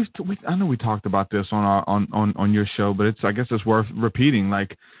 I mean, I know we talked about this on your show, but I guess it's worth repeating.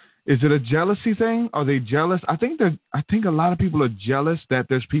 Like, is it a jealousy thing? Are they jealous? I think a lot of people are jealous that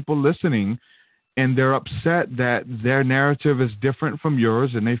there's people listening, and they're upset that their narrative is different from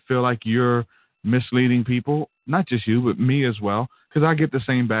yours, and they feel like you're misleading people. Not just you, but me as well, because I get the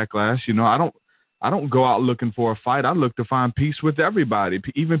same backlash. You know, I don't go out looking for a fight. I look to find peace with everybody,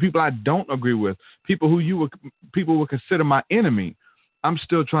 even people I don't agree with, people who people would consider my enemy. I'm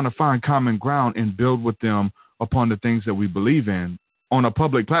still trying to find common ground and build with them upon the things that we believe in on a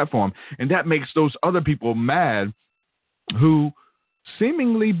public platform. And that makes those other people mad who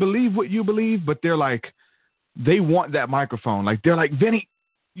seemingly believe what you believe, but they're like, they want that microphone. Like, they're like, Vinny,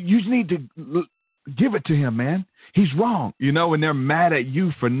 you need to give it to him, man. He's wrong, you know, and they're mad at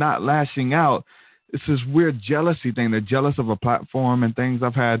you for not lashing out. It's this weird jealousy thing. They're jealous of a platform and things.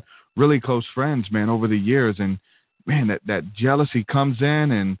 I've had really close friends, man, over the years, and man, that jealousy comes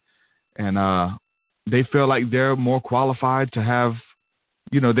in and they feel like they're more qualified to have,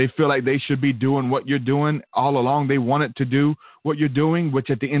 you know, they feel like they should be doing what you're doing all along. They wanted to do what you're doing,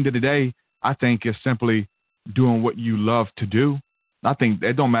 which at the end of the day, I think is simply doing what you love to do. I think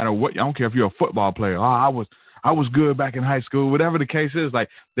it don't matter what, I don't care if you're a football player. I I was good back in high school. Whatever the case is, like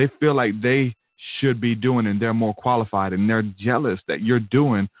they feel like they should be doing and they're more qualified and they're jealous that you're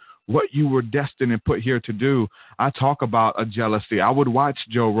doing what you were destined and put here to do. I talk about a jealousy. I would watch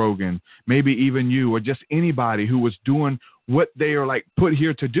Joe Rogan, maybe even you or just anybody who was doing what they are like put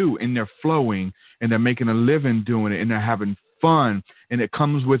here to do, and they're flowing and they're making a living doing it and they're having fun and it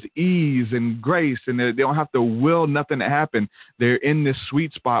comes with ease and grace and they don't have to will nothing to happen. They're in this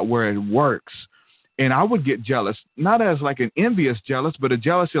sweet spot where it works. And I would get jealous, not as like an envious jealous, but a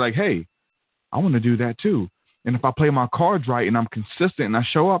jealousy like, hey, I want to do that too. And if I play my cards right and I'm consistent and I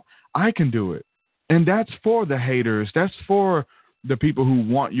show up, I can do it. And that's for the haters. That's for the people who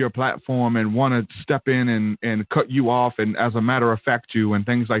want your platform and want to step in and cut you off and as a matter of fact you and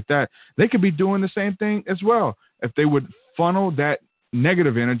things like that. They could be doing the same thing as well. If they would funnel that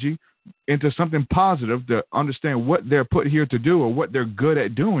negative energy into something positive to understand what they're put here to do or what they're good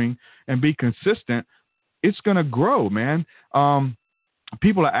at doing and be consistent, it's going to grow, man.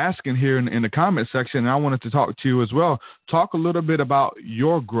 People are asking here in the comment section, and I wanted to talk to you as well. Talk a little bit about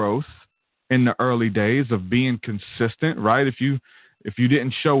your growth in the early days of being consistent, right? If you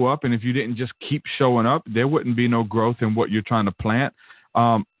didn't show up and if you didn't just keep showing up, there wouldn't be no growth in what you're trying to plant.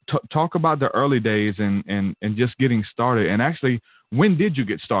 Talk about the early days and just getting started. And actually, when did you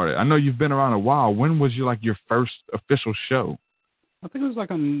get started? I know you've been around a while. When was your first official show? I think it was like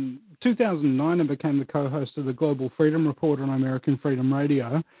in 2009 I became the co-host of the Global Freedom Report on American Freedom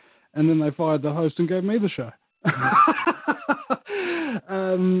Radio, and then they fired the host and gave me the show.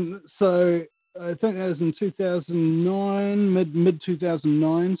 So I think that was in 2009,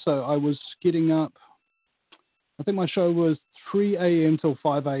 mid-2009, so I was getting up, I think my show was 3 a.m. till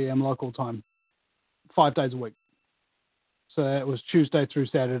 5 a.m. local time, 5 days a week. So it was Tuesday through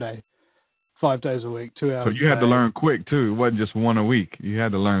Saturday. 5 days a week, 2 hours. So you had to learn quick too. It wasn't just one a week. You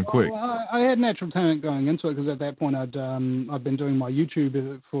had to learn quick. I had natural talent going into it because at that point I'd been doing my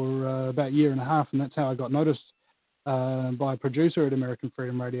YouTube for about a year and a half, and that's how I got noticed by a producer at American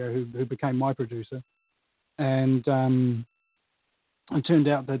Freedom Radio who became my producer. And it turned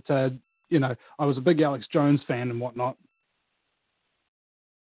out that I was a big Alex Jones fan and whatnot.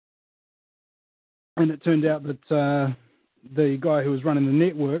 And it turned out that the guy who was running the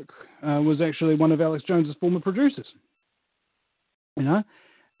network was actually one of Alex Jones's former producers, and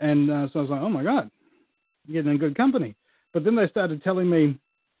so I was like, oh my God, you're getting in good company. But then they started telling me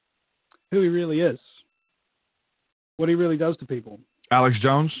who he really is, what he really does to people. Alex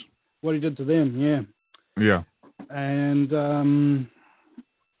Jones? What he did to them, yeah. Yeah. And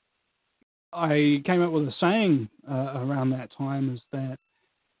I came up with a saying around that time, is that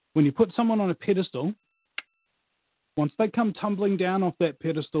when you put someone on a pedestal, once they come tumbling down off that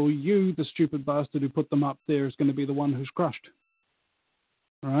pedestal, you, the stupid bastard who put them up there, is going to be the one who's crushed.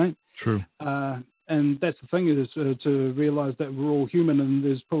 Right? True. And that's the thing, is to realize that we're all human, and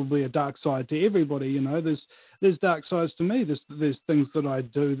there's probably a dark side to everybody. There's dark sides to me. There's things that I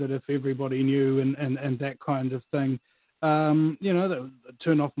do that if everybody knew, and that kind of thing, they'd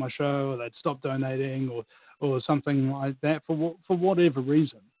turn off my show, or they'd stop donating, or something like that for whatever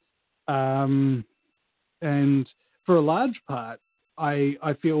reason. And for a large part,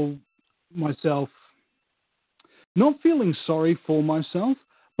 I feel myself not feeling sorry for myself,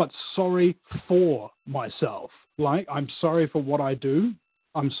 but sorry for myself. Like, I'm sorry for what I do.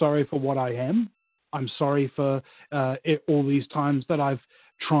 I'm sorry for what I am. I'm sorry for all these times that I've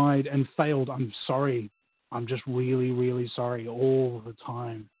tried and failed. I'm sorry. I'm just really, really sorry all the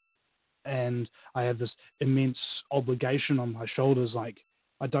time. And I have this immense obligation on my shoulders. Like,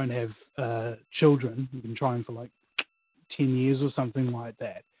 I don't have children. I've been trying for 10 years or something like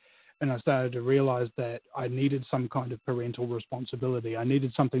that. And I started to realize that I needed some kind of parental responsibility. I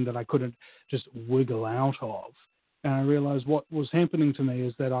needed something that I couldn't just wiggle out of. And I realized what was happening to me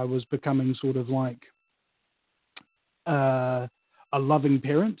is that I was becoming sort of like a loving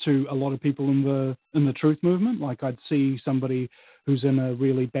parent to a lot of people in the truth movement. Like, I'd see somebody who's in a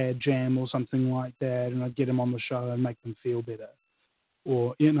really bad jam or something like that, and I'd get them on the show and make them feel better.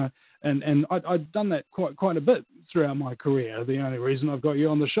 Or, and I'd done that quite a bit throughout my career. The only reason I've got you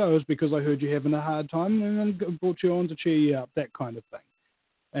on the show is because I heard you having a hard time and brought you on to cheer you up, that kind of thing.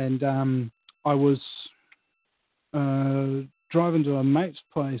 And I was driving to a mate's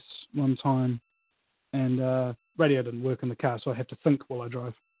place one time, and radio didn't work in the car, so I had to think while I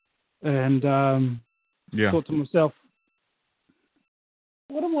drove. And thought to myself,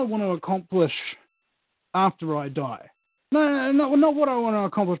 what do I want to accomplish after I die? No, not what I want to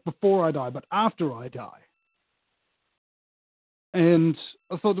accomplish before I die, but after I die. And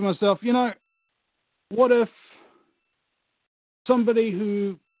I thought to myself, what if somebody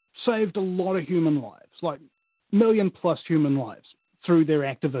who saved a lot of human lives, like million-plus human lives through their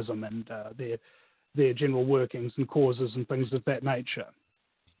activism and their general workings and causes and things of that nature.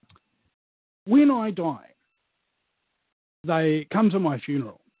 When I die, they come to my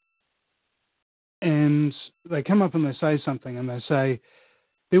funeral and they come up and they say something, and they say,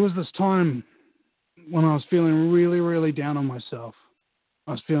 there was this time when I was feeling really, really down on myself.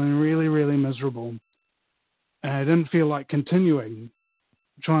 I was feeling really, really miserable, and I didn't feel like continuing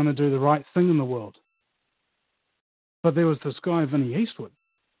trying to do the right thing in the world. But there was this guy, Vinny Eastwood,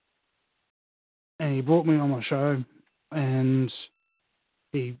 and he brought me on my show, and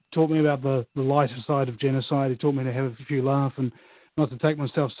he taught me about the lighter side of genocide. He taught me to have a few laughs and not to take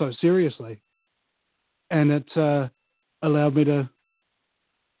myself so seriously. And it allowed me to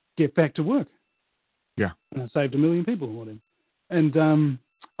get back to work. Yeah. And I saved 1 million people with him. And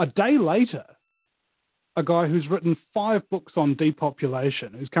a day later, a guy who's written 5 books on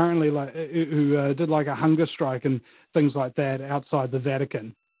depopulation, who's currently who did like a hunger strike and things like that outside the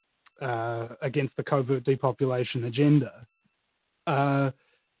Vatican against the covert depopulation agenda,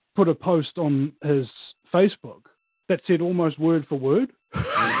 put a post on his Facebook that said almost word for word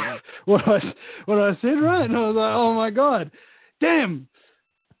what I said, right? And I was like, oh my God, damn,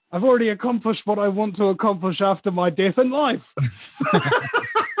 I've already accomplished what I want to accomplish after my death in life.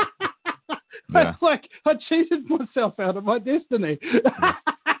 Yeah. It's like I cheated myself out of my destiny.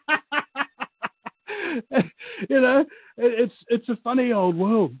 You know, it's a funny old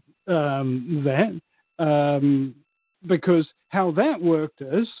world, because how that worked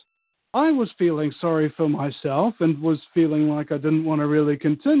is I was feeling sorry for myself and was feeling like I didn't want to really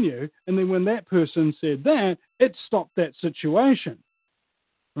continue. And then when that person said that, it stopped that situation,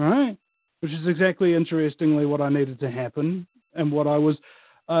 right? Which is exactly, interestingly, what I needed to happen and what I was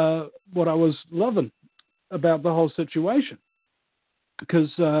loving about the whole situation. Because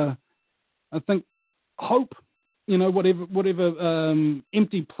I think hope, you know, whatever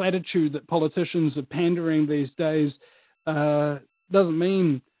empty platitude that politicians are pandering these days doesn't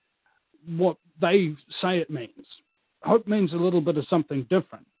mean what they say it means. Hope means a little bit of something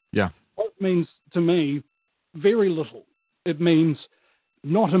different. Yeah. Hope means, to me, very little. It means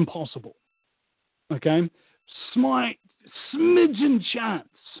not impossible. Okay? Smidgen chance.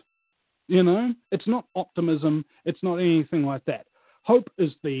 You know? It's not optimism. It's not anything like that. Hope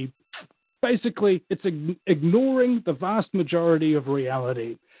is basically, it's ignoring the vast majority of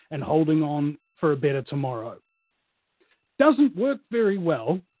reality and holding on for a better tomorrow. Doesn't work very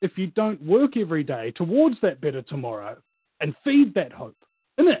well if you don't work every day towards that better tomorrow and feed that hope,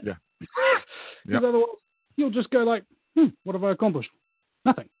 isn't it? Yeah. Because otherwise you'll just go like, what have I accomplished?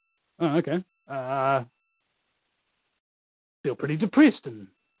 Nothing. Oh, okay. Feel pretty depressed and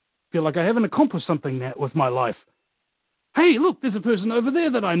feel like I haven't accomplished something now with my life. Hey, look, there's a person over there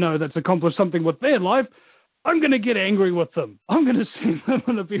that I know that's accomplished something with their life. I'm going to get angry with them. I'm going to send them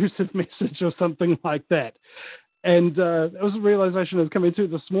an abusive message or something like that. And it was a realization I was coming to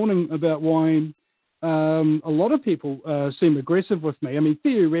this morning about why a lot of people seem aggressive with me. I mean,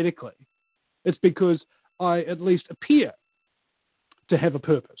 theoretically, it's because I at least appear to have a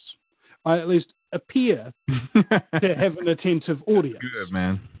purpose. I at least appear to have an attentive audience. Good,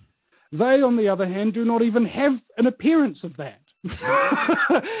 man. They, on the other hand, do not even have an appearance of that.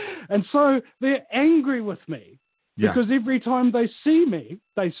 And so they're angry with me because every time they see me,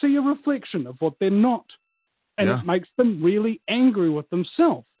 they see a reflection of what they're not. And it makes them really angry with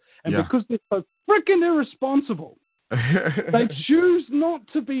themselves. And because they're so freaking irresponsible, they choose not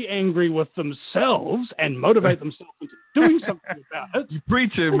to be angry with themselves and motivate themselves into doing something about it. You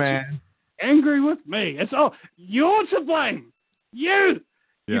preaching, man. Angry with me. It's, you're to blame. You've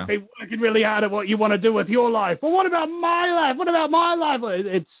been working really hard at what you want to do with your life. Well, what about my life? What about my life?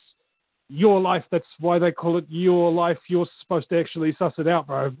 It's your life. That's why they call it your life. You're supposed to actually suss it out,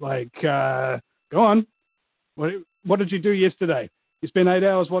 bro. Like, go on. What did you do yesterday? You spent 8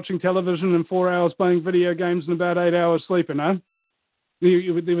 hours watching television and 4 hours playing video games and about 8 hours sleeping, huh?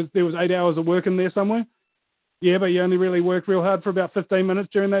 There was 8 hours of work in there somewhere? Yeah, but you only really worked real hard for about 15 minutes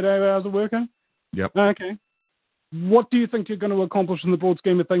during that 8 hours of work, huh? Yep. Okay. What do you think you're going to accomplish in the broad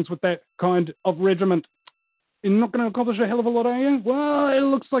scheme of things with that kind of regiment? You're not going to accomplish a hell of a lot, are you? Well, it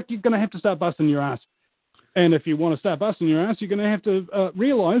looks like you're going to have to start busting your ass. And if you want to start busting your ass, you're going to have to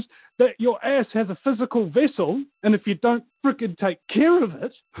realize that your ass has a physical vessel, and if you don't frickin' take care of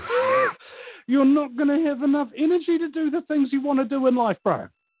it, you're not going to have enough energy to do the things you want to do in life, bro.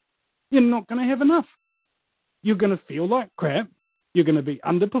 You're not going to have enough. You're going to feel like crap. You're going to be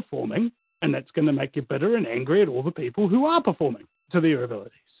underperforming, and that's going to make you bitter and angry at all the people who are performing to their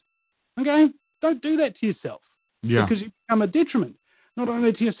abilities. Okay? Don't do that to yourself. Yeah. Because you become a detriment, not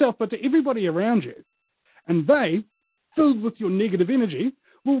only to yourself, but to everybody around you. And they, filled with your negative energy,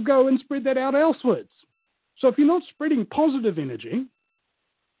 will go and spread that out elsewhere. So if you're not spreading positive energy,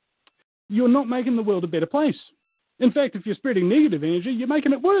 you're not making the world a better place. In fact, if you're spreading negative energy, you're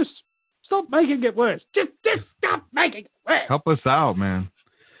making it worse. Stop making it worse. Just stop making it worse. Help us out, man.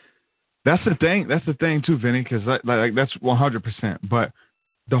 That's the thing. That's the thing too, Vinny, because like that's 100%. But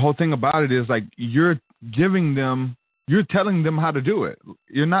the whole thing about it is like you're telling them how to do it.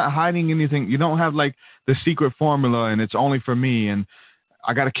 You're not hiding anything. You don't have like the secret formula and it's only for me and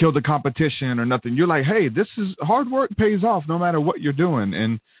I got to kill the competition or nothing. You're like, hey, this is hard work pays off no matter what you're doing.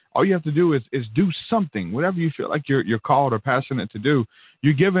 And all you have to do is do something, whatever you feel like you're called or passionate to do.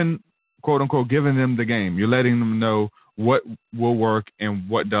 You're giving, quote unquote, giving them the game. You're letting them know what will work and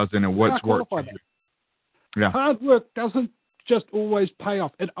what doesn't and what's worked. Yeah. Hard work doesn't just always pay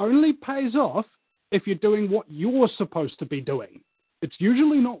off. It only pays off if you're doing what you're supposed to be doing. It's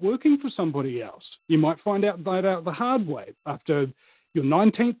usually not working for somebody else. You might find out that the hard way after your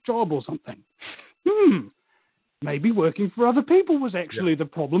 19th job or something. Maybe working for other people was actually the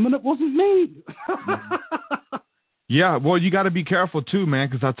problem and it wasn't me. Yeah, well, you got to be careful too, man,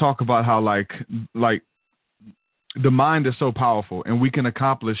 because I talk about how like the mind is so powerful and we can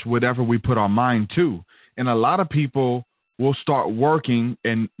accomplish whatever we put our mind to. And a lot of people will start working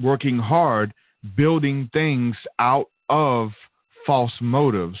hard, building things out of false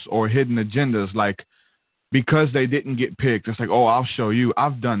motives or hidden agendas, like because they didn't get picked. It's like, oh, I'll show you.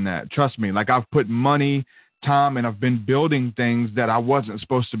 I've done that. Trust me. Like I've put money, time, and I've been building things that I wasn't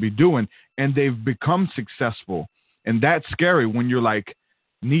supposed to be doing, and they've become successful. And that's scary when you're like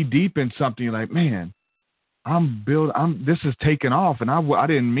knee deep in something. You're like, man, this is taking off, and I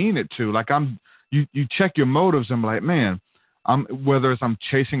didn't mean it to. Like you check your motives and be like, man, whether I'm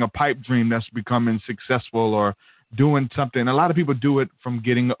chasing a pipe dream that's becoming successful or doing something. A lot of people do it from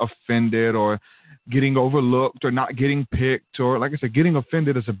getting offended or getting overlooked or not getting picked, or like I said, getting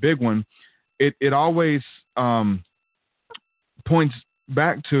offended is a big one. It always points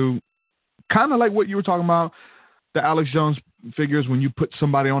back to kind of like what you were talking about, the Alex Jones figures, when you put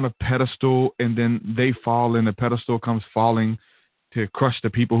somebody on a pedestal and then they fall and the pedestal comes falling to crush the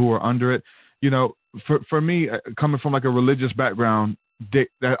people who are under it. You know, for me, coming from like a religious background,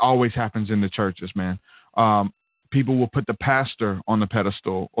 that always happens in the churches, man. People will put the pastor on the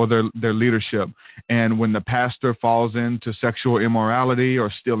pedestal or their leadership. And when the pastor falls into sexual immorality or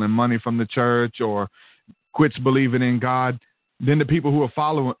stealing money from the church or quits believing in God, then the people who are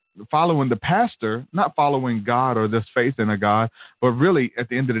following the pastor, not following God or this faith in a God, but really at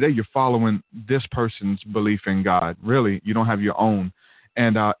the end of the day, you're following this person's belief in God. Really, you don't have your own.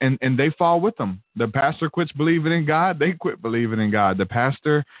 And they fall with them. The pastor quits believing in God. They quit believing in God. The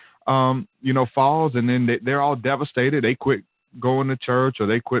pastor, falls, and then they're all devastated. They quit going to church or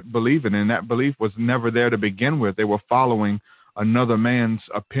they quit believing. And that belief was never there to begin with. They were following another man's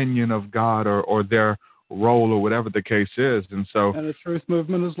opinion of God or their role or whatever the case is. And the truth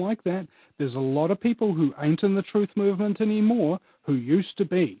movement is like that. There's a lot of people who ain't in the truth movement anymore who used to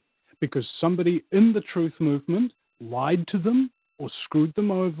be, because somebody in the truth movement lied to them or screwed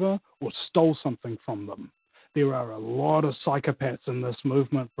them over or stole something from them. There are a lot of psychopaths in this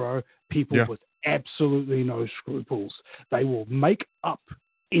movement, bro. People with absolutely no scruples. They will make up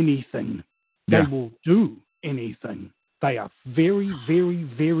anything. They will do anything. They are very, very,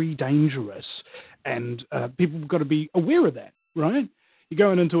 very dangerous. And people have got to be aware of that, right? You're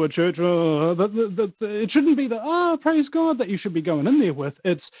going into a church, it shouldn't be praise God, that you should be going in there with.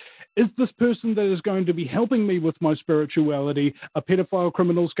 Is this person that is going to be helping me with my spirituality a pedophile,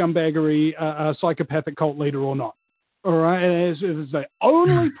 criminal, scumbaggery, a psychopathic cult leader or not? All right, it's the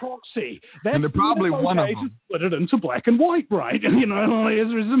only proxy. That's and they're probably one of them. Split it into black and white, right? You know,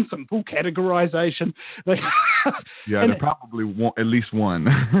 there's some simple categorization. They're probably at least one.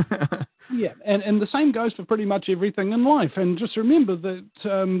 Yeah, and the same goes for pretty much everything in life. And just remember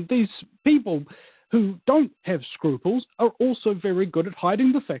that these people who don't have scruples are also very good at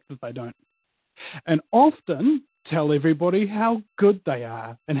hiding the fact that they don't. And often tell everybody how good they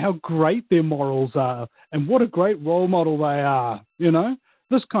are and how great their morals are and what a great role model they are, you know?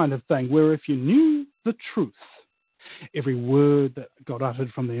 This kind of thing, where if you knew the truth, every word that got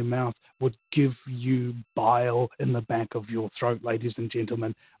uttered from their mouth would give you bile in the back of your throat, ladies and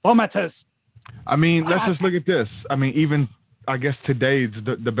gentlemen. Vomiters! I mean, let's just look at this. I mean, even, I guess today's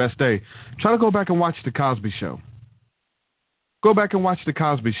the best day. Try to go back and watch The Cosby Show. Go back and watch The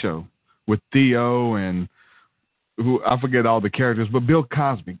Cosby Show with Theo and who I forget all the characters, but Bill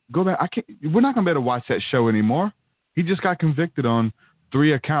Cosby. Go back. We're not going to be able to watch that show anymore. He just got convicted on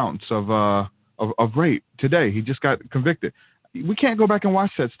 3 accounts of rape today. He just got convicted. we can't go back and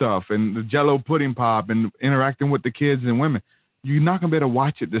watch that stuff and the Jell-O pudding pop and interacting with the kids and women. You're not going to be able to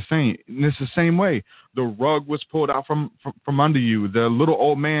watch it the same. And it's the same way. The rug was pulled out from under you. The little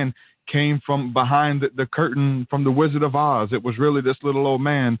old man came from behind the curtain from the Wizard of Oz. It was really this little old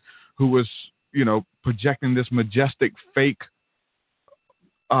man who was, projecting this majestic fake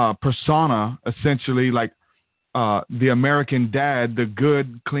persona, essentially, like the American dad, the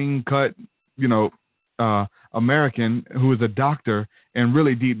good, clean-cut, American who was a doctor, and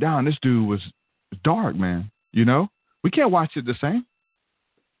really deep down, this dude was dark, man. We can't watch it the same.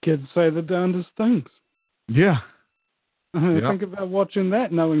 Kids say the darndest things. Yeah. Think about watching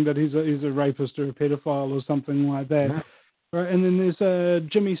that, knowing that he's a rapist or a pedophile or something like that. Yeah. Right, and then there's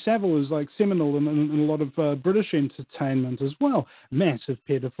Jimmy Savile, is like seminal in a lot of British entertainment as well. Massive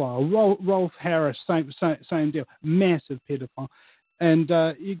pedophile. Rolf Harris, same deal. Massive pedophile. And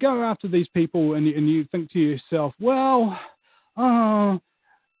you go after these people and you think to yourself, well,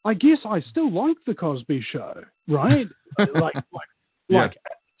 I guess I still like the Cosby Show, right? like Yeah. At the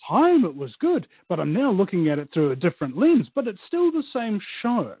time it was good, but I'm now looking at it through a different lens. But it's still the same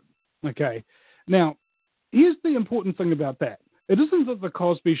show. Okay, now. Here's the important thing about that. It isn't that the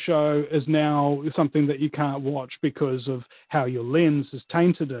Cosby Show is now something that you can't watch because of how your lens has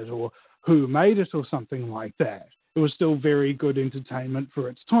tainted it or who made it or something like that. It was still very good entertainment for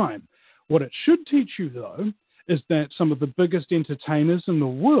its time. What it should teach you, though, is that some of the biggest entertainers in the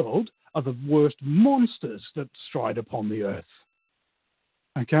world are the worst monsters that stride upon the earth.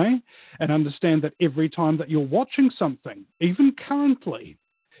 Okay? And understand that every time that you're watching something, even currently,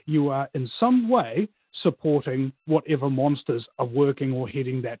 you are in some way supporting whatever monsters are working or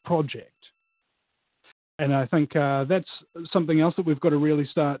heading that project. And I think that's something else that we've got to really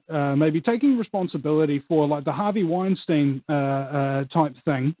start maybe taking responsibility for, like the Harvey Weinstein type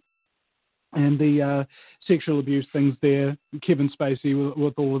thing and the sexual abuse things there, Kevin Spacey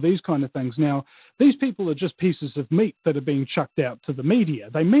with all of these kind of things. Now, these people are just pieces of meat that are being chucked out to the media.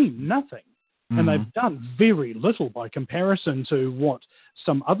 They mean nothing. Mm-hmm. And they've done very little by comparison to what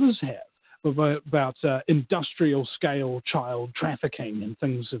some others have. About industrial scale child trafficking and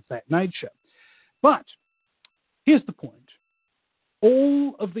things of that nature. But here's the point.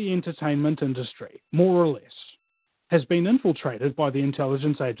 All of the entertainment industry, more or less, has been infiltrated by the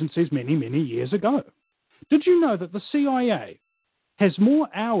intelligence agencies many, many years ago. Did you know that the CIA has more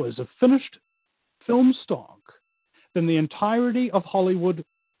hours of finished film stock than the entirety of Hollywood's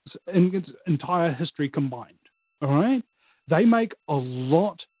entire history combined? All right? They make a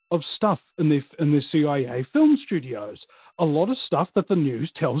lot of stuff in the CIA film studios, a lot of stuff that the news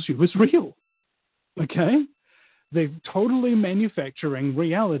tells you is real. Okay? They're totally manufacturing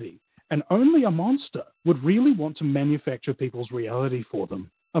reality, and only a monster would really want to manufacture people's reality for them.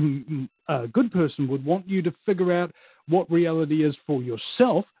 A good person would want you to figure out what reality is for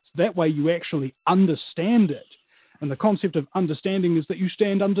yourself, so that way you actually understand it. And the concept of understanding is that you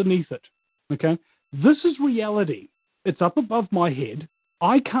stand underneath it. Okay? This is reality. It's up above my head.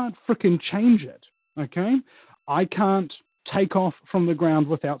 I can't frickin' change it, okay? I can't take off from the ground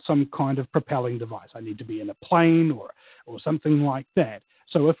without some kind of propelling device. I need to be in a plane or something like that.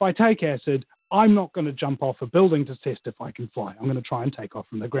 So if I take acid, I'm not going to jump off a building to test if I can fly. I'm going to try and take off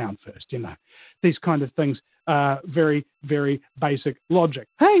from the ground first, These kind of things are very, very basic logic.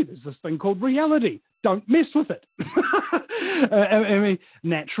 Hey, there's this thing called reality. Don't mess with it. I mean,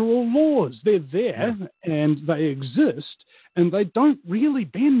 natural laws, they're there and they exist. And they don't really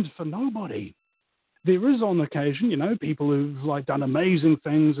bend for nobody. There is on occasion, people who've done amazing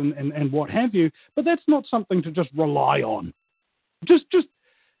things and what have you, but that's not something to just rely on. Just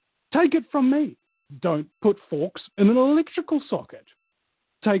take it from me. Don't put forks in an electrical socket.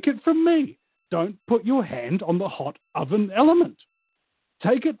 Take it from me. Don't put your hand on the hot oven element.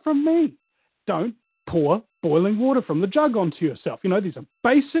 Take it from me. Don't pour boiling water from the jug onto yourself. These are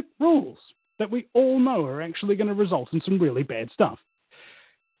basic rules that we all know are actually going to result in some really bad stuff.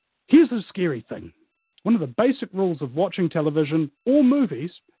 Here's the scary thing. One of the basic rules of watching television or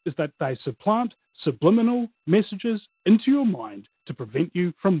movies is that they supplant subliminal messages into your mind to prevent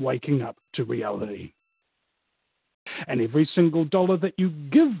you from waking up to reality. And every single dollar that you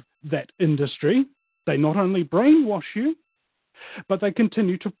give that industry, they not only brainwash you, but they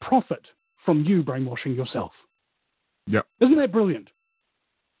continue to profit from you brainwashing yourself. Yep. Isn't that brilliant?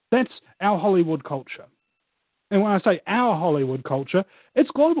 That's our Hollywood culture. And when I say our Hollywood culture, it's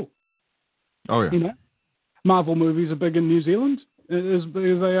global. Oh, yeah. Marvel movies are big in New Zealand as big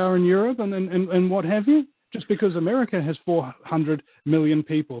as they are in Europe and what have you. Just because America has 400 million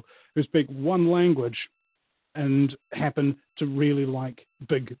people who speak one language and happen to really like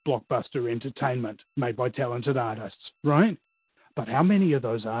big blockbuster entertainment made by talented artists, right? But how many of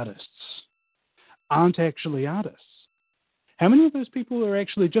those artists aren't actually artists? How many of those people are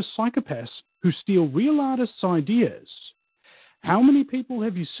actually just psychopaths who steal real artists' ideas? How many people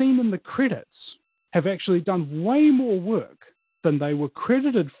have you seen in the credits have actually done way more work than they were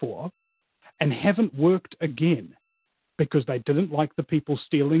credited for and haven't worked again because they didn't like the people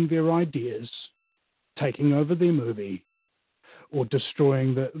stealing their ideas, taking over their movie, or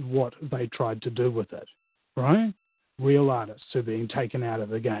destroying what they tried to do with it, right? Real artists are being taken out of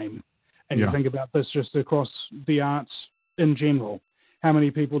the game. And you think about this just across the arts in general. How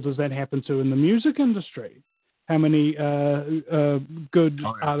many people does that happen to in the music industry? How many good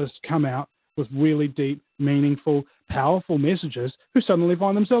artists come out with really deep, meaningful, powerful messages who suddenly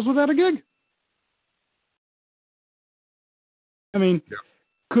find themselves without a gig? I mean,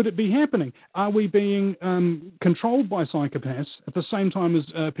 could it be happening? Are we being controlled by psychopaths at the same time as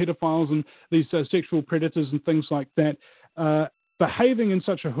pedophiles and these sexual predators and things like that behaving in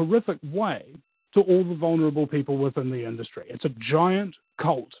such a horrific way to all the vulnerable people within the industry? It's a giant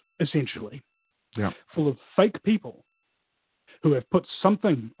cult, essentially, full of fake people who have put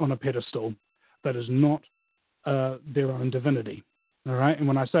something on a pedestal that is not their own divinity. All right? And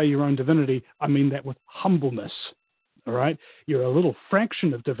when I say your own divinity, I mean that with humbleness. All right? You're a little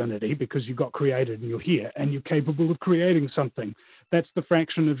fraction of divinity because you got created and you're here and you're capable of creating something. That's the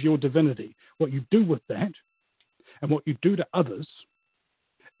fraction of your divinity. What you do with that and what you do to others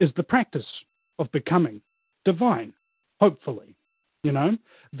is the practice of becoming divine, hopefully. You know,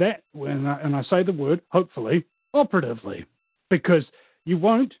 that, and I say the word hopefully, operatively, because you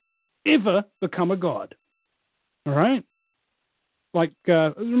won't ever become a god. All right? Like,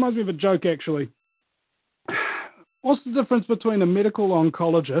 it reminds me of a joke, actually. What's the difference between a medical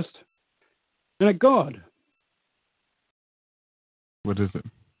oncologist and a god? What is it?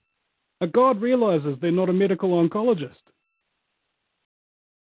 A god realizes they're not a medical oncologist.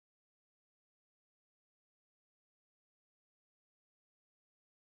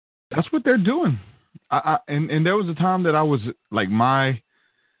 That's what they're doing. And there was a time that I was like I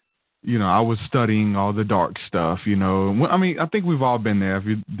was studying all the dark stuff, I mean, I think we've all been there. If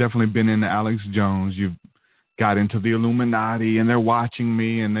you've definitely been into Alex Jones, you've got into the Illuminati and they're watching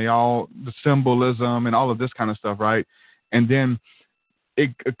me and the symbolism and all of this kind of stuff, right? And then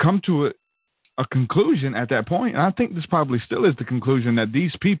it come to a conclusion at that point, and I think this probably still is the conclusion, that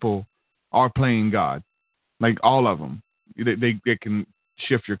these people are playing God, like all of them. They can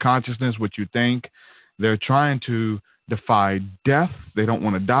shift your consciousness, what you think. They're trying to defy death. They don't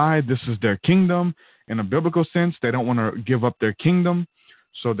want to die. This is their kingdom. In a biblical sense, they don't want to give up their kingdom.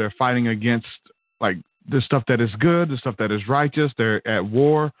 So they're fighting against like the stuff that is good, the stuff that is righteous. They're at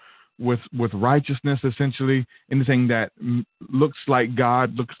war with righteousness, essentially. Anything that looks like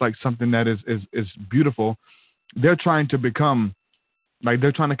God, looks like something that is beautiful. They're trying to become, like,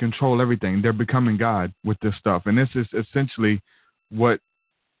 they're trying to control everything. They're becoming God with this stuff. And this is essentially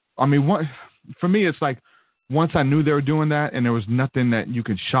for me, it's like, once I knew they were doing that and there was nothing that you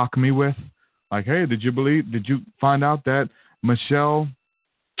could shock me with, like, hey, did you find out that Michelle,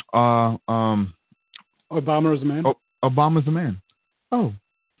 Obama is a man? Obama's a man. Oh,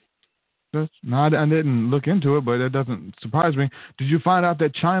 I didn't look into it, but it doesn't surprise me. Did you find out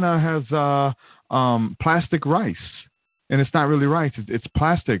that China has plastic rice? And it's not really rice. It's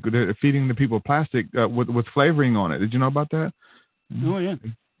plastic. They're feeding the people plastic with flavoring on it. Did you know about that? Oh, yeah.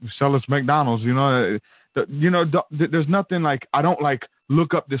 Sell us McDonald's, there's nothing like, I don't like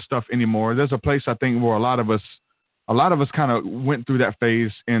look up this stuff anymore. There's a place, I think, where a lot of us kind of went through that phase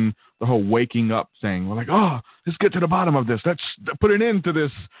in the whole waking up thing. We're like, oh, let's get to the bottom of this. Let's put it into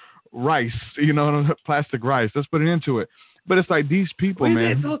this rice, plastic rice. Let's put it into it. But it's like these people,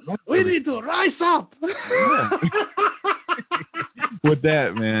 we need to rise up. With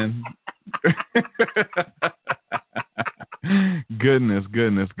that, man. Goodness.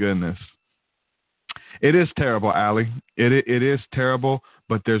 It is terrible, Allie. It is terrible,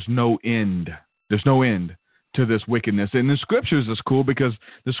 but there's no end. There's no end to this wickedness. And the scriptures is cool because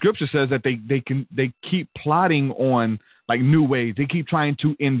the scripture says that they keep plotting on like new ways. They keep trying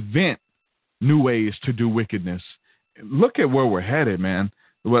to invent new ways to do wickedness. Look at where we're headed, man.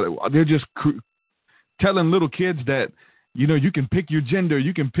 They're just telling little kids that, you can pick your gender.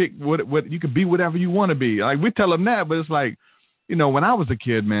 You can pick what you can be, whatever you want to be. Like, we tell them that, but it's like, when I was a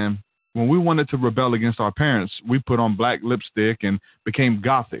kid, man, when we wanted to rebel against our parents, we put on black lipstick and became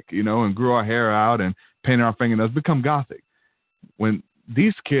gothic, and grew our hair out and painted our fingernails, become gothic. When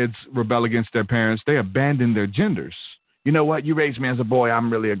these kids rebel against their parents, they abandon their genders. You know what? You raised me as a boy. I'm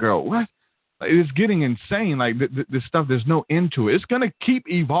really a girl. What? It's getting insane. Like this stuff, there's no end to it. It's going to keep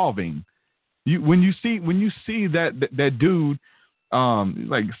evolving. When you see that dude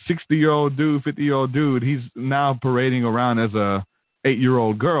like 60-year-old dude, 50-year-old dude. He's now parading around as a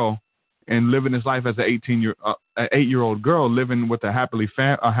 8-year-old girl and living his life as an 8-year-old girl, living with a happy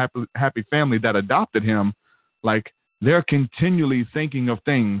family that adopted him. Like, they're continually thinking of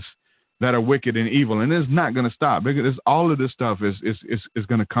things that are wicked and evil, and it's not going to stop. Because all of this stuff is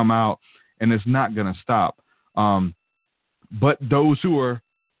going to come out, and it's not going to stop. But those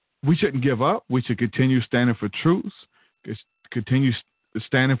we shouldn't give up. We should continue standing for truth, continue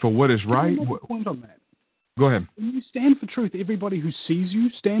standing for what is right. Point on that. Go ahead. When you stand for truth, everybody who sees you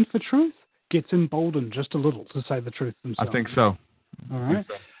stand for truth gets emboldened just a little to say the truth themselves. I think so. All right.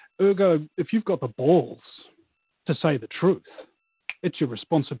 Ergo, if you've got the balls to say the truth, it's your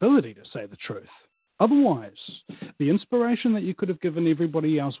responsibility to say the truth. Otherwise, the inspiration that you could have given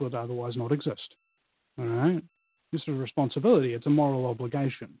everybody else would otherwise not exist. All right? It's a responsibility. It's a moral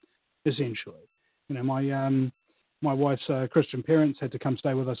obligation, essentially. You know, my wife's Christian parents had to come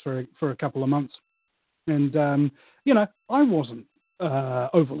stay with us for a couple of months. And, you know, I wasn't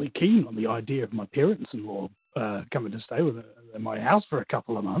overly keen on the idea of my parents-in-law coming to stay in my house for a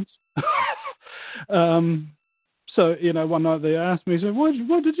couple of months. So, you know, one night they asked me, said, why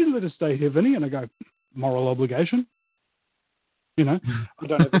did you let us stay here, Vinny? And I go, moral obligation. You know, I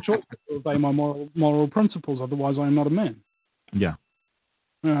don't have a choice to obey my moral principles, otherwise I am not a man. Yeah.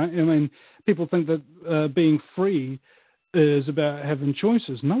 All right? I mean, people think that being free is about having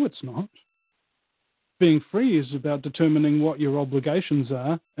choices. No, it's not. Being free is about determining what your obligations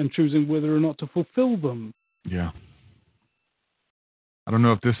are and choosing whether or not to fulfill them. Yeah. I don't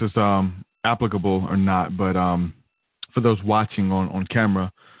know if this is applicable or not, but for those watching on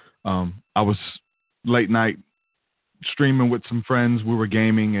camera, I was late night streaming with some friends. We were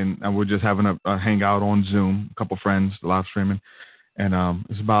gaming and we're just having a hangout on Zoom, a couple friends live streaming. And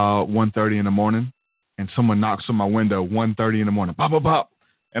it's about 1:30 in the morning, and someone knocks on my window, 1:30 in the morning, pop, pop, pop.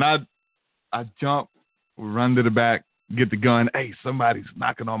 And I jump, run to the back, get the gun. Hey, somebody's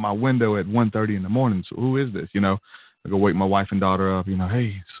knocking on my window at 1:30 in the morning. So who is this? You know, I go wake my wife and daughter up, you know,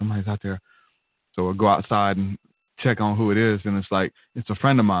 hey, somebody's out there. So I go outside and check on who it is. And it's like, it's a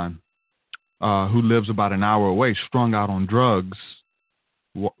friend of mine who lives about an hour away, strung out on drugs.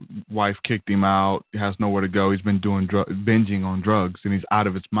 Wife kicked him out. He has nowhere to go. He's been doing binging on drugs, and he's out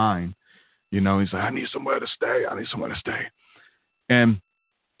of his mind. You know, he's like, I need somewhere to stay. And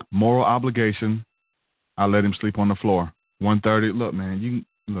moral obligation, I let him sleep on the floor. 1:30, look, man,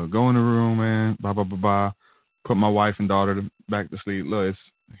 go in the room, man, blah, blah, blah, blah. Put my wife and daughter back to sleep. Look,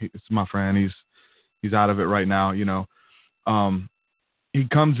 it's my friend. He's out of it right now, you know. He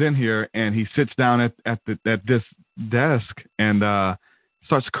comes in here and he sits down at this desk and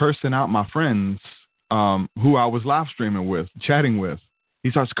starts cursing out my friends who I was live streaming with, chatting with.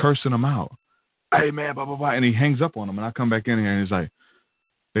 He starts cursing them out. Hey, man, blah, blah, blah. And he hangs up on them. And I come back in here and he's like,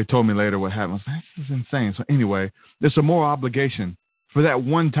 they told me later what happened. I was like, this is insane. So anyway, there's a moral obligation for that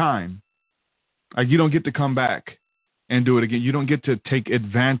one time. Like, you don't get to come back and do it again. You don't get to take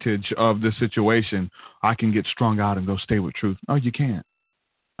advantage of the situation. I can get strung out and go stay with truth. No, you can't.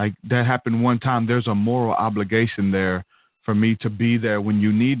 Like, that happened one time. There's a moral obligation there for me to be there when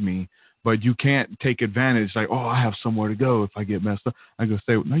you need me. But you can't take advantage. Like, oh, I have somewhere to go if I get messed up. I go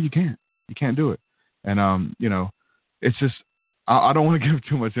stay with. No, you can't. You can't do it. And, you know, it's just, I don't want to give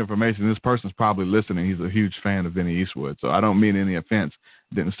too much information. This person's probably listening. He's a huge fan of Vinny Eastwood. So I don't mean any offense.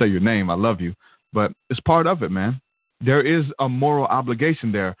 Didn't say your name. I love you. But it's part of it, man. There is a moral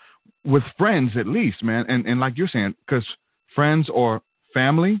obligation there with friends, at least, man. And like you're saying, because friends or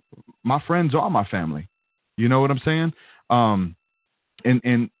family, my friends are my family. You know what I'm saying?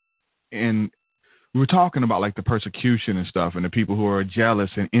 And we were talking about like the persecution and stuff and the people who are jealous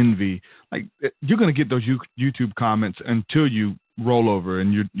and envy. Like, you're going to get those YouTube comments until you roll over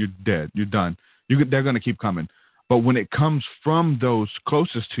and you're dead. You're done. They're going to keep coming. But when it comes from those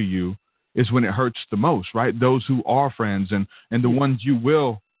closest to you is when it hurts the most, right? Those who are friends and the ones you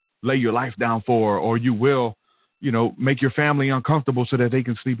will lay your life down for, or you will, you know, make your family uncomfortable so that they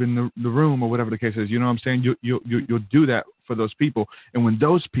can sleep in the room or whatever the case is. You know what I'm saying? You'll do that for those people. And when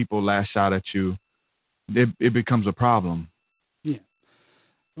those people lash out at you, it becomes a problem. Yeah.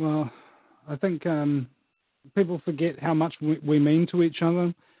 Well, I think people forget how much we mean to each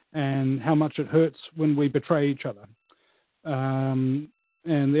other and how much it hurts when we betray each other.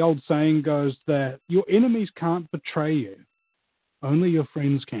 And the old saying goes that your enemies can't betray you. Only your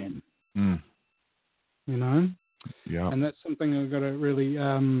friends can. You know? Yeah. And that's something you've got to really,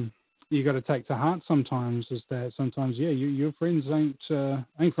 you got to take to heart sometimes, is that sometimes, your friends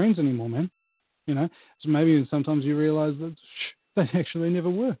ain't friends anymore, man. You know? So maybe sometimes you realize that they actually never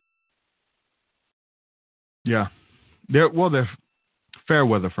were. Yeah. They're fair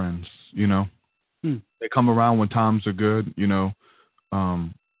weather friends, you know. They come around when times are good, you know.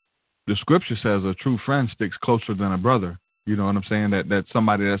 The scripture says a true friend sticks closer than a brother. You know what I'm saying? That's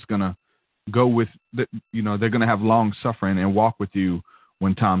somebody that's going to go with, you know, they're going to have long suffering and walk with you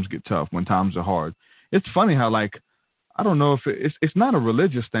when times get tough, when times are hard. It's funny how, like, I don't know if it's not a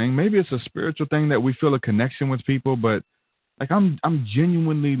religious thing. Maybe it's a spiritual thing that we feel a connection with people, but like I'm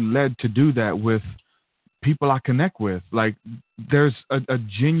genuinely led to do that with people I connect with. Like there's a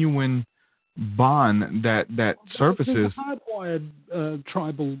genuine bond that surfaces. There's a hardwired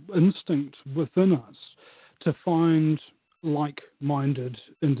tribal instinct within us to find like-minded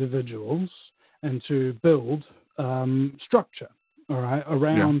individuals and to build structure, all right,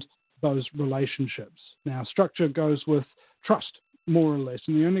 around those relationships. Now, structure goes with trust, more or less,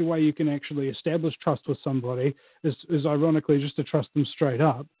 and the only way you can actually establish trust with somebody is ironically just to trust them straight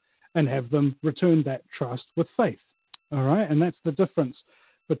up and have them return that trust with faith, all right? And that's the difference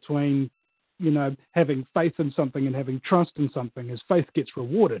between, you know, having faith in something and having trust in something, is faith gets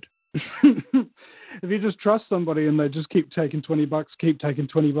rewarded. If you just trust somebody and they just keep taking $20, keep taking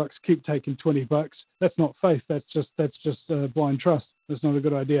 $20, keep taking $20, that's not faith. That's just blind trust. That's not a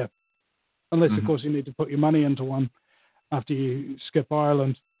good idea. Unless, of course, you need to put your money into one after you skip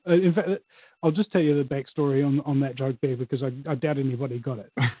Ireland. In fact, I'll just tell you the backstory on that joke there, because I doubt anybody got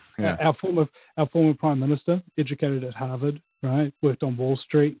it. Our former Prime Minister, educated at Harvard, right, worked on Wall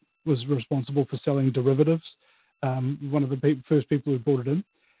Street, was responsible for selling derivatives. One of the first people who brought it in.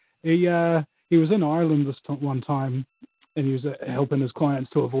 He was in Ireland one time, and he was helping his clients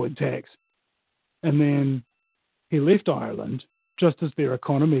to avoid tax. And then he left Ireland just as their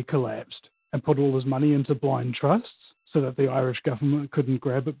economy collapsed and put all his money into blind trusts so that the Irish government couldn't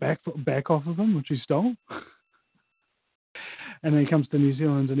grab it back off of him, which he stole. And then he comes to New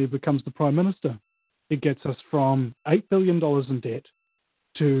Zealand and he becomes the Prime Minister. He gets us from $8 billion in debt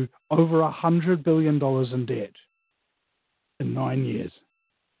to over $100 billion in debt in 9 years.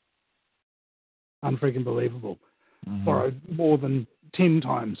 Unfreaking believable. Borrowed more than 10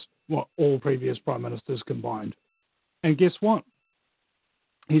 times what all previous prime ministers combined. And guess what?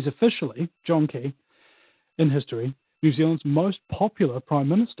 He's officially, John Key, in history, New Zealand's most popular prime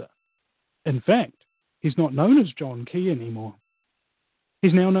minister. In fact, he's not known as John Key anymore.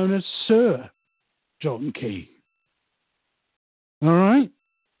 He's now known as Sir John Key. All right?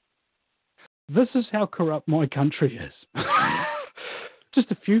 This is how corrupt my country is.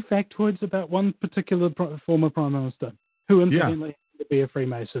 Just a few factoids about one particular former prime minister who incidentally happened to be a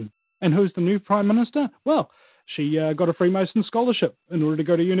Freemason. And who's the new prime minister? Well, she got a Freemason scholarship in order to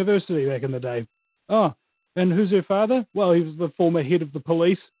go to university back in the day. Oh, and who's her father? Well, he was the former head of the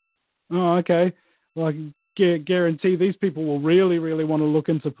police. Oh, okay. Well, I can guarantee these people will really, really want to look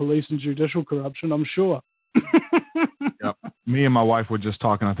into police and judicial corruption, I'm sure. Yep. Me and my wife were just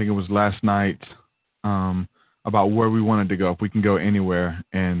talking, I think it was last night, about where we wanted to go, if we can go anywhere.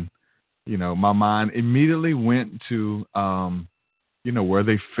 And, you know, my mind immediately went to, you know, where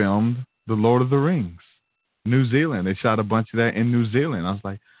they filmed The Lord of the Rings, New Zealand. They shot a bunch of that in New Zealand. I was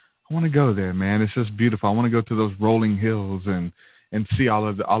like, I want to go there, man. It's just beautiful. I want to go to those rolling hills and see all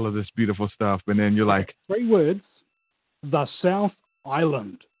of this beautiful stuff. And then you're like, 3 words, the South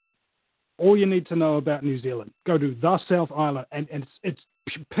Island. All you need to know about New Zealand. Go to the South Island, and it's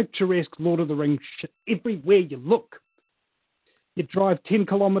picturesque Lord of the Rings shit everywhere you look. You drive 10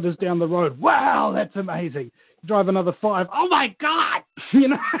 kilometers down the road. Wow, that's amazing. You drive another 5. Oh my God! You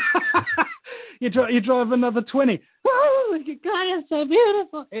know, you drive another 20. Oh my God, it's so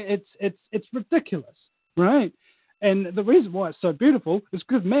beautiful. It's ridiculous, right? And the reason why it's so beautiful is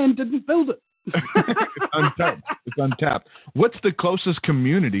because man didn't build it. It's untapped. It's untapped. What's the closest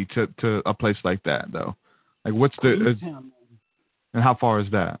community to a place like that, though? Like, what's the and how far is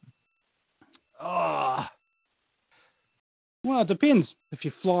that? Well, it depends. If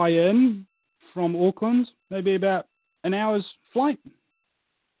you fly in from Auckland, maybe about an hour's flight.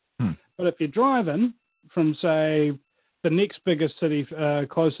 But if you're driving from, say, the next biggest city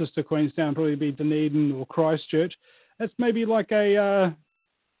closest to Queenstown, probably be Dunedin or Christchurch, that's maybe like I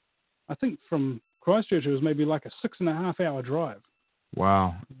think from Christchurch it was maybe like a 6.5 hour drive.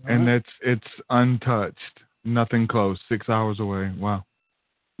 Wow. And it's untouched. Nothing close. 6 hours away. Wow.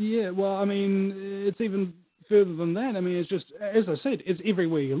 Yeah, well, I mean, it's even further than that. I mean, it's just, as I said, it's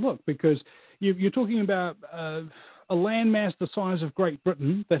everywhere you look, because you're talking about a landmass the size of Great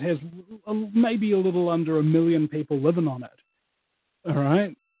Britain that has maybe a little under 1 million people living on it. All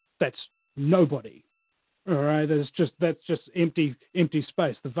right? That's nobody. All right? That's just empty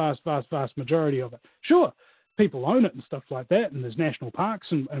space, the vast majority of it. Sure, people own it and stuff like that, and there's national parks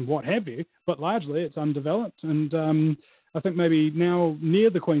and what have you, but largely it's undeveloped, and I think maybe now near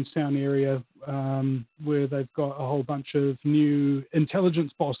the Queenstown area, where they've got a whole bunch of new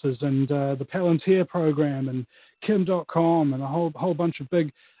intelligence bosses and the Palantir program and Kim.com and a whole bunch of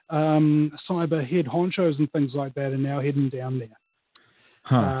big cyber head honchos and things like that are now heading down there.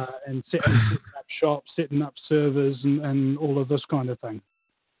 And setting up shops, setting up servers and all of this kind of thing.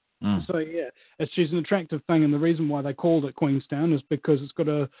 So, yeah, it's just an attractive thing. And the reason why they called it Queenstown is because it's got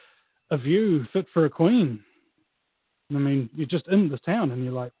a view fit for a queen. I mean, you're just in the town and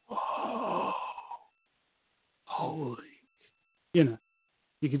you're like, whoa, holy. You know,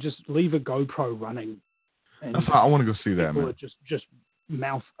 you could just leave a GoPro running. And that's how I want to go see that, man. Just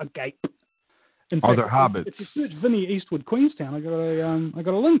mouth agape. Are there hobbits? If you search Vinnie Eastwood Queenstown, I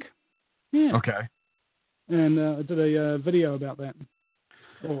got a link. Yeah. Okay. And I did a video about that,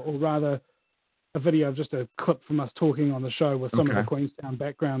 or rather, a video of just a clip from us talking on the show with some of the Queenstown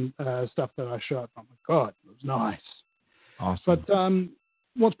background stuff that I shot. Oh my God, it was nice. Awesome.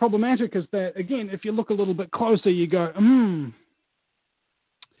 But what's problematic is that, again, if you look a little bit closer, you go,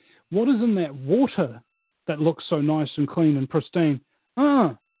 what is in that water that looks so nice and clean and pristine?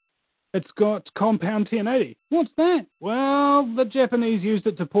 It's got compound 1080. What's that? Well, the Japanese used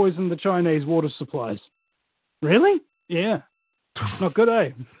it to poison the Chinese water supplies. Really? Yeah. Not good, eh?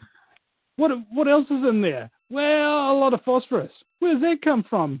 What else is in there? Well, a lot of phosphorus. Where does that come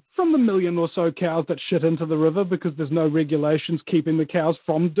from? From the million or so cows that shit into the river because there's no regulations keeping the cows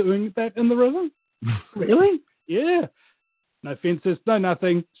from doing that in the river? Really? Yeah. No fences, no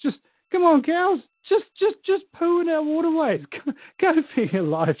nothing. It's just, come on, cows. Just poo in our waterways. Go for your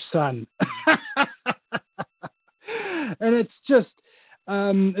life, son. And it's just,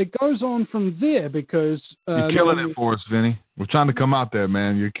 it goes on from there because... you're killing it for us, Vinny. We're trying to come out there,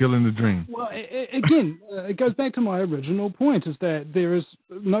 man. You're killing the dream. Well, again, it goes back to my original point, is that there is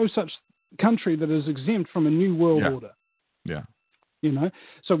no such country that is exempt from a new world order. Yeah. You know?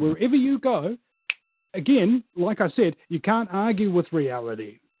 So wherever you go, again, like I said, you can't argue with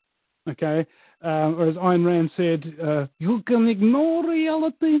reality. Okay? Or as Ayn Rand said, you can ignore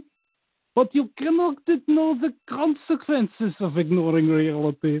reality, but you cannot ignore the consequences of ignoring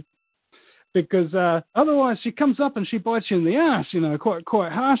reality. Because otherwise she comes up and she bites you in the ass, you know,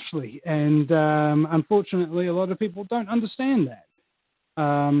 quite harshly. And unfortunately, a lot of people don't understand that.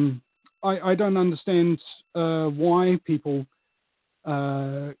 I don't understand why people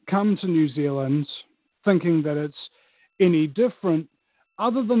come to New Zealand thinking that it's any different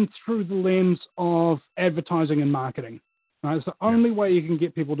other than through the lens of advertising and marketing. Right? It's the only way you can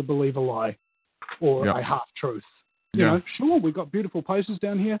get people to believe a lie or a half-truth. You know, sure, we've got beautiful places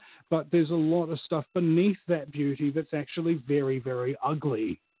down here, but there's a lot of stuff beneath that beauty that's actually very, very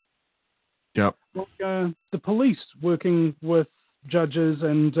ugly. Yep. Like the police working with judges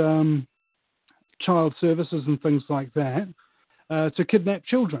and child services and things like that to kidnap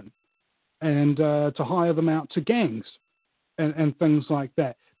children and to hire them out to gangs and things like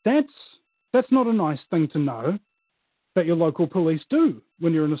that. That's not a nice thing to know that your local police do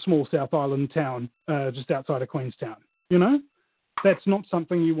when you're in a small South Island town just outside of Queenstown. You know, that's not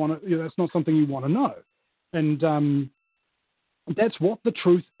something you want to. That's not something you want to know, and that's what the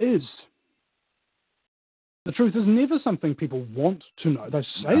truth is. The truth is never something people want to know. They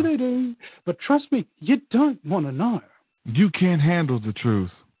say they do, but trust me, you don't want to know. You can't handle the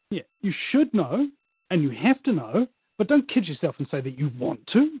truth. Yeah, you should know, and you have to know, but don't kid yourself and say that you want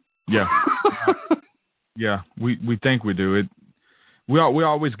to. Yeah. Yeah, we think we do it. We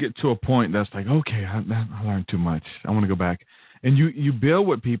always get to a point that's like, okay, I learned too much. I want to go back. And you build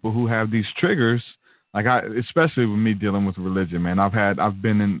with people who have these triggers. Like especially with me dealing with religion, man. I've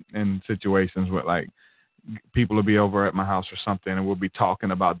been in situations where like people will be over at my house or something, and we'll be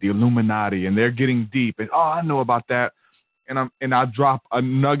talking about the Illuminati, and they're getting deep, and I know about that, and I drop a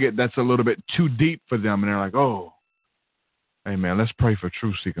nugget that's a little bit too deep for them, and they're like, oh. Hey, man, let's pray for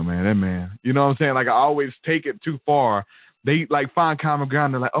TruthSeekah, man. That man. You know what I'm saying? Like, I always take it too far. They, like, find common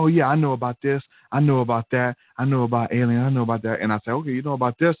ground. They're like, oh, yeah, I know about this. I know about that. I know about alien. I know about that. And I say, okay, you know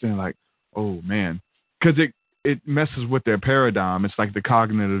about this? And they're like, oh, man. Because it messes with their paradigm. It's like the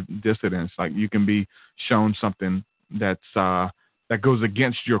cognitive dissonance. Like, you can be shown something that goes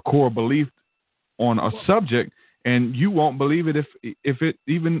against your core belief on a subject, and you won't believe it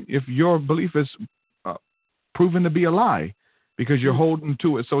even if your belief is proven to be a lie. Because you're holding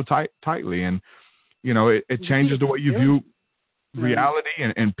to it so tightly, and you know it changes the way you view reality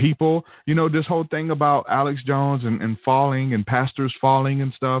and people. You know, this whole thing about Alex Jones and falling and pastors falling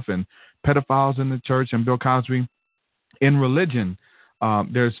and stuff, and pedophiles in the church and Bill Cosby. In religion,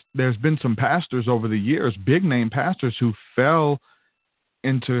 there's been some pastors over the years, big name pastors, who fell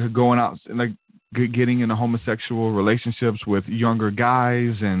into going out, like getting into homosexual relationships with younger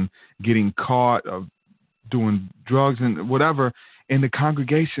guys and getting caught of doing drugs and whatever. In the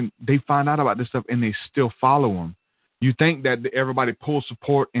congregation, they find out about this stuff and they still follow them. You think that everybody pulls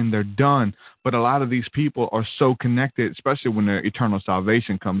support and they're done, but a lot of these people are so connected, especially when their eternal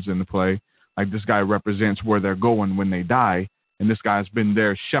salvation comes into play. Like this guy represents where they're going when they die, and this guy's been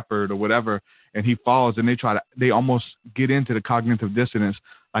their shepherd or whatever, and he falls, and they almost get into the cognitive dissonance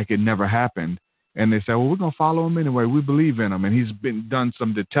like it never happened, and they say, well, we're gonna follow him anyway. We believe in him, and he's done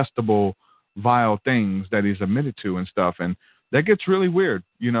some detestable, vile things that he's admitted to and stuff, and that gets really weird.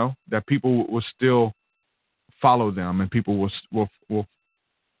 That people will still follow them, and people will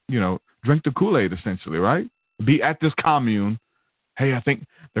drink the Kool-Aid essentially, right? Be at this commune. Hey, I think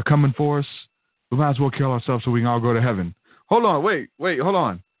they're coming for us. We might as well kill ourselves so we can all go to heaven. Hold on, wait, hold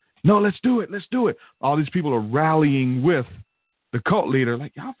on. No, let's do it. All these people are rallying with the cult leader,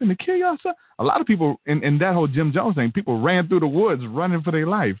 like, y'all finna kill yourself. A lot of people in that whole Jim Jones thing, people ran through the woods running for their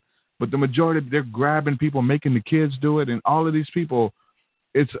life. But the majority, they're grabbing people, making the kids do it, and all of these people,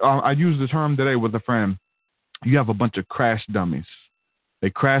 I used the term today with a friend, you have a bunch of crash dummies.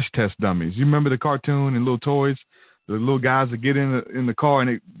 They crash test dummies. You remember the cartoon and little toys? The little guys that get in the car and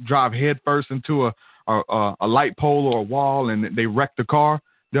they drive head first into a light pole or a wall and they wreck the car.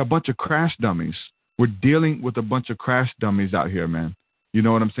 They're a bunch of crash dummies. We're dealing with a bunch of crash dummies out here, man. You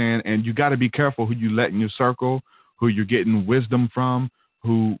know what I'm saying? And you got to be careful who you let in your circle, who you're getting wisdom from,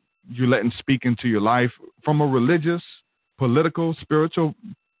 who you're letting speak into your life from a religious, political, spiritual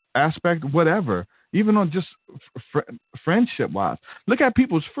aspect, whatever. Even on just friendship-wise. Look at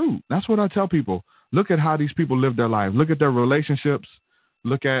people's fruit. That's what I tell people. Look at how these people live their life. Look at their relationships.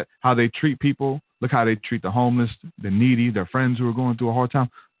 Look at how they treat people. Look how they treat the homeless, the needy, their friends who are going through a hard time.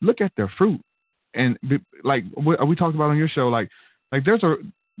 Look at their fruit. And like we talked about on your show, like there's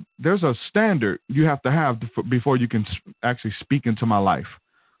a standard you have to have before you can actually speak into my life.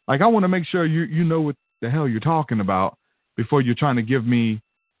 Like I want to make sure you know what the hell you're talking about before you're trying to give me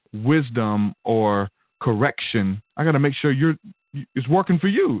wisdom or correction. I got to make sure it's working for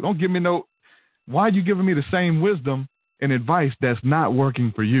you. Don't give me why are you giving me the same wisdom and advice that's not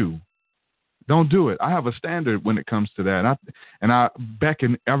working for you? Don't do it. I have a standard when it comes to that. And I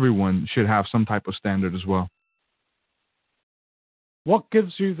beckon everyone should have some type of standard as well. What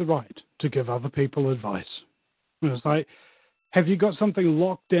gives you the right to give other people advice? It's like, have you got something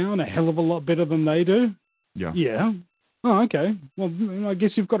locked down a hell of a lot better than they do? Yeah. Yeah. Oh, okay. Well, I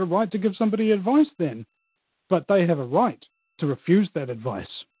guess you've got a right to give somebody advice then. But they have a right to refuse that advice.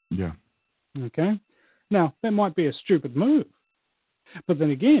 Yeah. Okay? Now, that might be a stupid move. But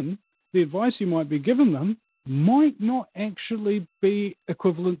then again, the advice you might be giving them might not actually be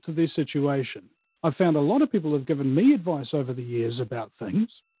equivalent to their situation. I've found a lot of people have given me advice over the years about things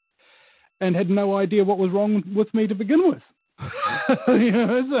and had no idea what was wrong with me to begin with. So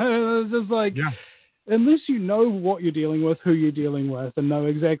it's just like, unless you know what you're dealing with, who you're dealing with, and know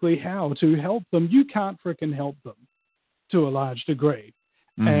exactly how to help them, you can't frickin' help them to a large degree.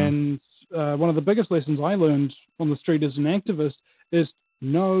 Mm-hmm. And one of the biggest lessons I learned on the street as an activist is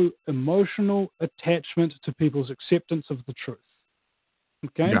no emotional attachment to people's acceptance of the truth.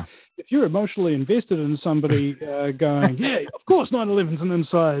 Okay? Yeah. If you're emotionally invested in somebody going, yeah, of course 9/11's an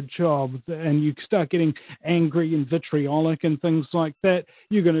inside job, and you start getting angry and vitriolic and things like that,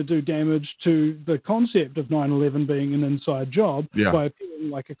 you're going to do damage to the concept of 9/11 being an inside job by appearing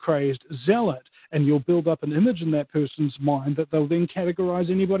like a crazed zealot. And you'll build up an image in that person's mind that they'll then categorize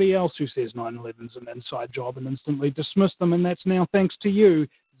anybody else who says 9/11's an inside job and instantly dismiss them. And that's now thanks to you,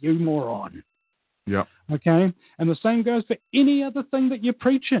 you moron. Yeah. Okay? And the same goes for any other thing that you're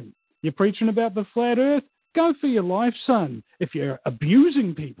preaching. You're preaching about the flat earth? Go for your life, son. If you're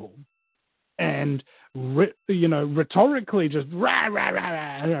abusing people and, rhetorically just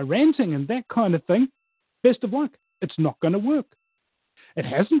ranting and that kind of thing, best of luck. It's not going to work. It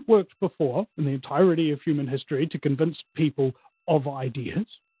hasn't worked before in the entirety of human history to convince people of ideas,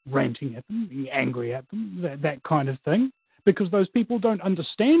 ranting at them, being angry at them, that kind of thing, because those people don't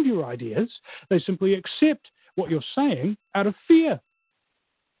understand your ideas. They simply accept what you're saying out of fear,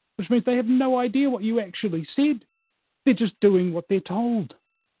 which means they have no idea what you actually said. They're just doing what they're told.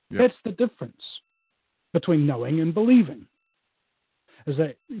 Yep. That's the difference between knowing and believing, is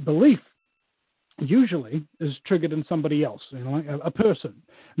that belief usually is triggered in somebody else, a person,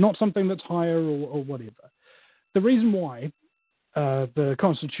 not something that's higher or whatever. The reason why the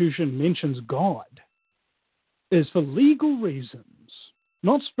Constitution mentions God is for legal reasons,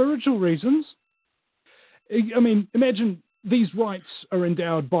 not spiritual reasons. I mean, imagine these rights are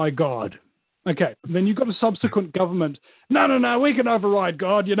endowed by God. Okay, then you've got a subsequent government. No, we can override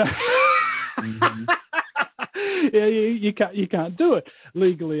God, Mm-hmm. Yeah, you can't do it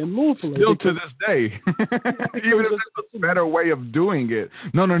legally and lawfully. Still to this day, even if there's a better way of doing it.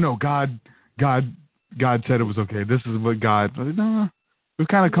 No. God said it was okay. This is what God. No, we've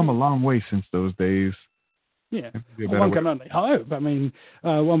kind of come a long way since those days. Yeah, one can only hope. I mean,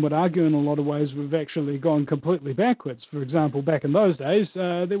 one would argue in a lot of ways we've actually gone completely backwards. For example, back in those days,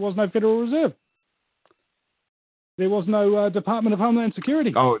 there was no Federal Reserve. There was no Department of Homeland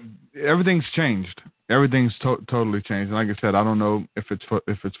Security. Oh, everything's changed. Everything's totally changed. And like I said, I don't know if it's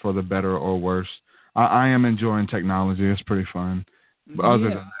for the better or worse. I am enjoying technology. It's pretty fun. But other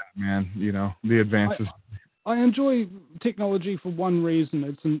than that, man, the advances. I enjoy technology for one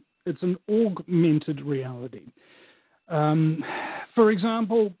reason. It's an augmented reality. For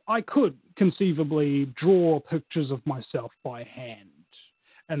example, I could conceivably draw pictures of myself by hand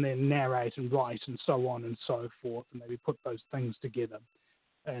and then narrate and write and so on and so forth, and maybe put those things together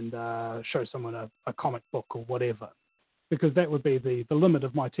and show someone a comic book or whatever, because that would be the limit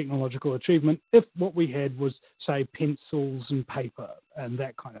of my technological achievement if what we had was, say, pencils and paper and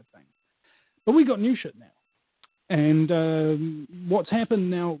that kind of thing. But we got new shit now. And what's happened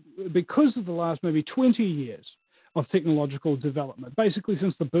now, because of the last maybe 20 years of technological development, basically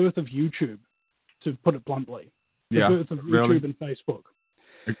since the birth of YouTube, to put it bluntly, the birth of YouTube and Facebook,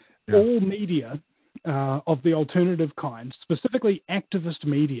 all media of the alternative kind, specifically activist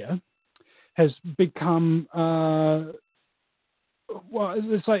media, has become,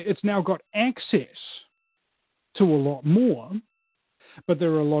 it's now got access to a lot more, but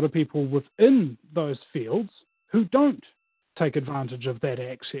there are a lot of people within those fields who don't take advantage of that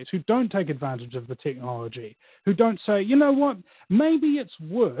access, who don't take advantage of the technology, who don't say, you know what, maybe it's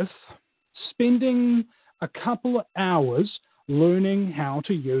worth spending a couple of hours learning how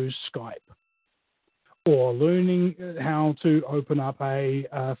to use Skype, or learning how to open up a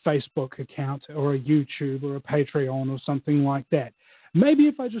Facebook account or a YouTube or a Patreon or something like that. Maybe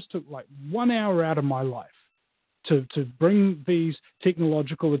if I just took like 1 hour out of my life to bring these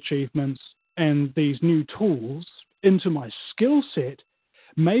technological achievements and these new tools into my skill set,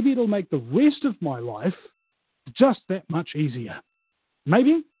 maybe it'll make the rest of my life just that much easier.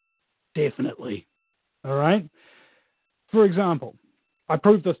 Maybe? Definitely. All right? For example, I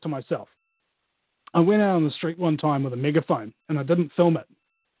proved this to myself. I went out on the street one time with a megaphone and I didn't film it.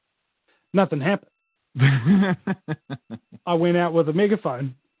 Nothing happened. I went out with a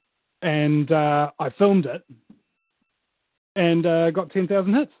megaphone and I filmed it and got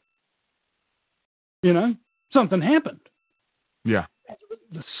 10,000 hits. Something happened. Yeah.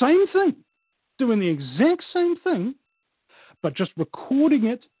 The same thing. Doing the exact same thing, but just recording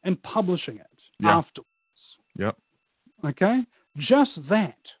it and publishing it afterwards. Yep. Okay? Just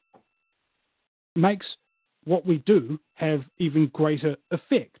that makes what we do have even greater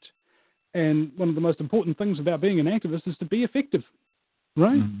effect. And one of the most important things about being an activist is to be effective,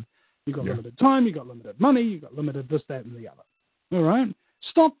 right? Mm-hmm. You got limited time, you got limited money, you got limited this, that, and the other. All right?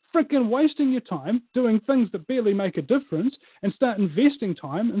 Stop freaking wasting your time doing things that barely make a difference and start investing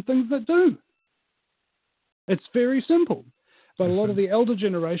time in things that do. It's very simple. But a lot of the elder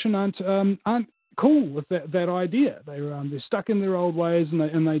generation aren't cool with that idea. They're stuck in their old ways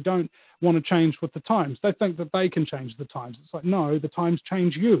and they don't want to change with the times. They think that they can change the times. It's like, no, the times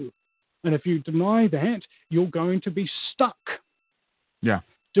change you. And if you deny that, you're going to be stuck. Yeah.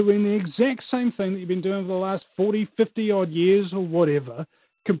 Doing the exact same thing that you've been doing for the last 40, 50 odd years or whatever,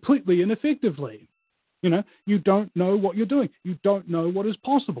 completely ineffectively. You don't know what you're doing. You don't know what is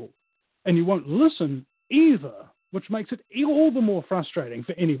possible. And you won't listen either, which makes it all the more frustrating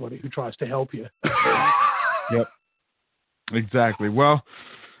for anybody who tries to help you. Yep. Exactly. Well,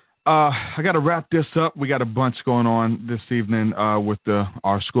 I got to wrap this up. We got a bunch going on this evening with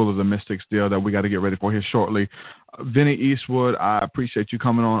our School of the Mystics deal that we got to get ready for here shortly. Vinny Eastwood, I appreciate you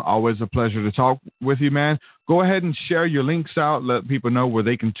coming on. Always a pleasure to talk with you, man. Go ahead and share your links out. Let people know where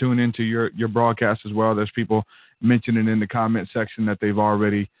they can tune into your broadcast as well. There's people mentioning in the comment section that they've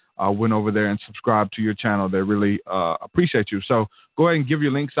already went over there and subscribed to your channel. They really appreciate you. So go ahead and give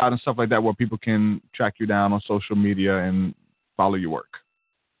your links out and stuff like that where people can track you down on social media and follow your work.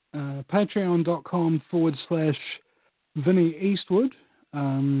 Patreon.com/Vinny Eastwood.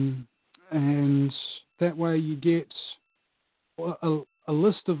 And that way you get a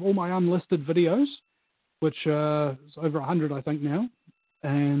list of all my unlisted videos, which is over 100, I think, now.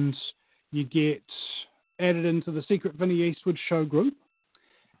 And you get added into the secret Vinny Eastwood show group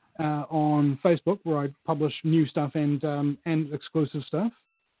on Facebook, where I publish new stuff and exclusive stuff.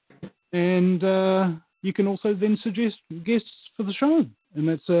 And you can also then suggest guests for the show. And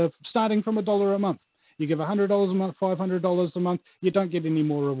that's starting from $1 a month. You give $100 a month, $500 a month, you don't get any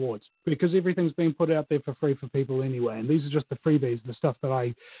more rewards because everything's being put out there for free for people anyway. And these are just the freebies, the stuff that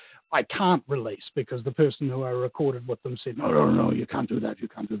I can't release because the person who I recorded with them said, no, you can't do that.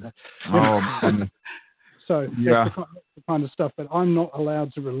 Oh, so that's the kind of stuff that I'm not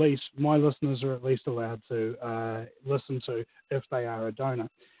allowed to release. My listeners are at least allowed to listen to if they are a donor.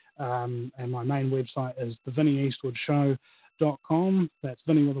 And my main website is thevinnieeastwoodshow.com. That's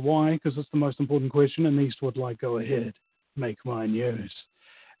Vinnie with a Y because it's the most important question. And Eastwood, go ahead, make my news.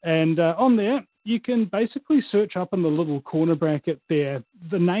 And on there, you can basically search up in the little corner bracket there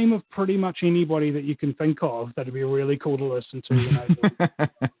the name of pretty much anybody that you can think of that would be really cool to listen to.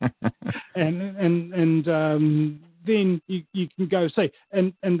 And then you can go see.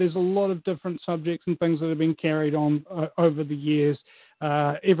 And there's a lot of different subjects and things that have been carried on over the years.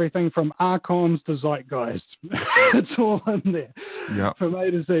 Everything from archons to zeitgeist. It's all in there. Yep. From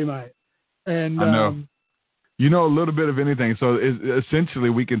A to Z, mate. And I know. You know a little bit of anything. So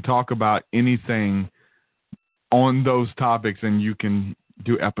essentially we can talk about anything on those topics, and you can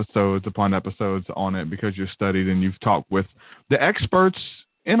do episodes upon episodes on it because you're studied and you've talked with the experts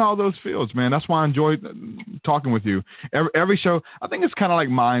in all those fields, man. That's why I enjoy talking with you. Every show, I think it's kind of like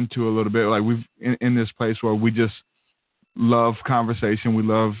mine too a little bit. Like we've in this place where we just love conversation. We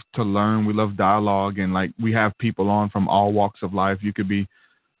love to learn. We love dialogue. And like we have people on from all walks of life. You could be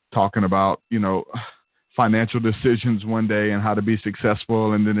talking about, financial decisions one day and how to be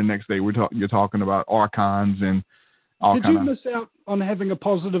successful, and then the next day you're talking about archons and all Did you miss out on having a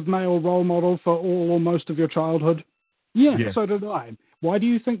positive male role model for all or most of your childhood? Yeah, so did I. Why do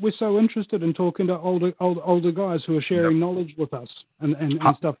you think we're so interested in talking to older guys who are sharing knowledge with us and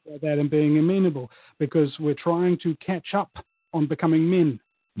stuff like that and being amenable? Because we're trying to catch up on becoming men.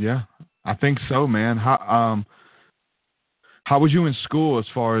 Yeah, I think so, man. How was you in school as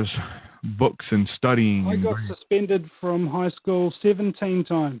far as books and studying? I got suspended from high school 17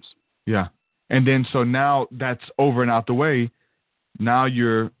 times. Yeah. And then so now that's over and out the way. Now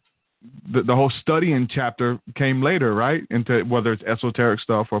you're the whole studying chapter came later, right? Into whether it's esoteric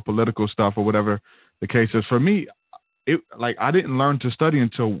stuff or political stuff or whatever the case is. For me, I didn't learn to study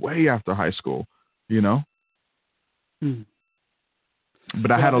until way after high school, But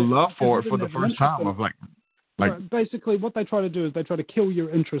I had a love for it for the first time of basically, what they try to do is they try to kill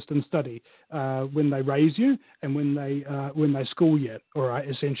your interest in study when they raise you and when they school you. All right,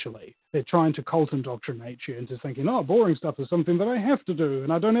 essentially, they're trying to cult indoctrinate you into thinking, boring stuff is something that I have to do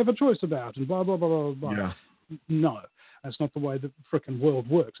and I don't have a choice about, and blah blah blah blah blah. Yeah. No, that's not the way the frickin' world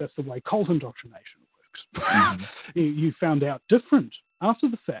works. That's the way cult indoctrination works. Mm-hmm. You found out different after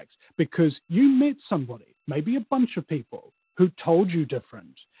the fact because you met somebody, maybe a bunch of people, who told you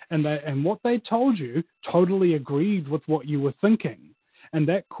different. And what they told you totally agreed with what you were thinking. And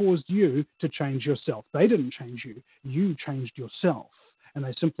that caused you to change yourself. They didn't change you. You changed yourself. And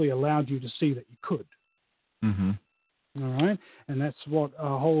they simply allowed you to see that you could. Mm-hmm. All right? And that's what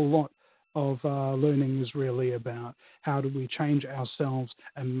a whole lot of learning is really about. How do we change ourselves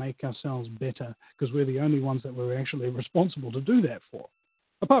and make ourselves better? Because we're the only ones that we're actually responsible to do that for.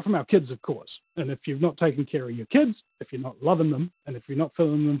 Apart from our kids, of course. And if you've not taken care of your kids, if you're not loving them, and if you're not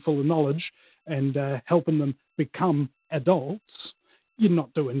filling them full of knowledge and helping them become adults, you're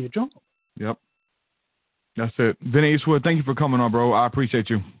not doing your job. Yep. That's it. Vinnie Eastwood, thank you for coming on, bro. I appreciate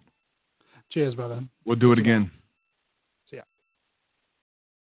you. Cheers, brother. We'll do it again. See ya.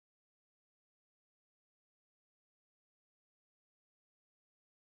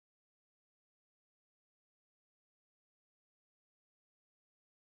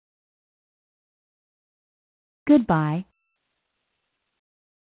 Goodbye.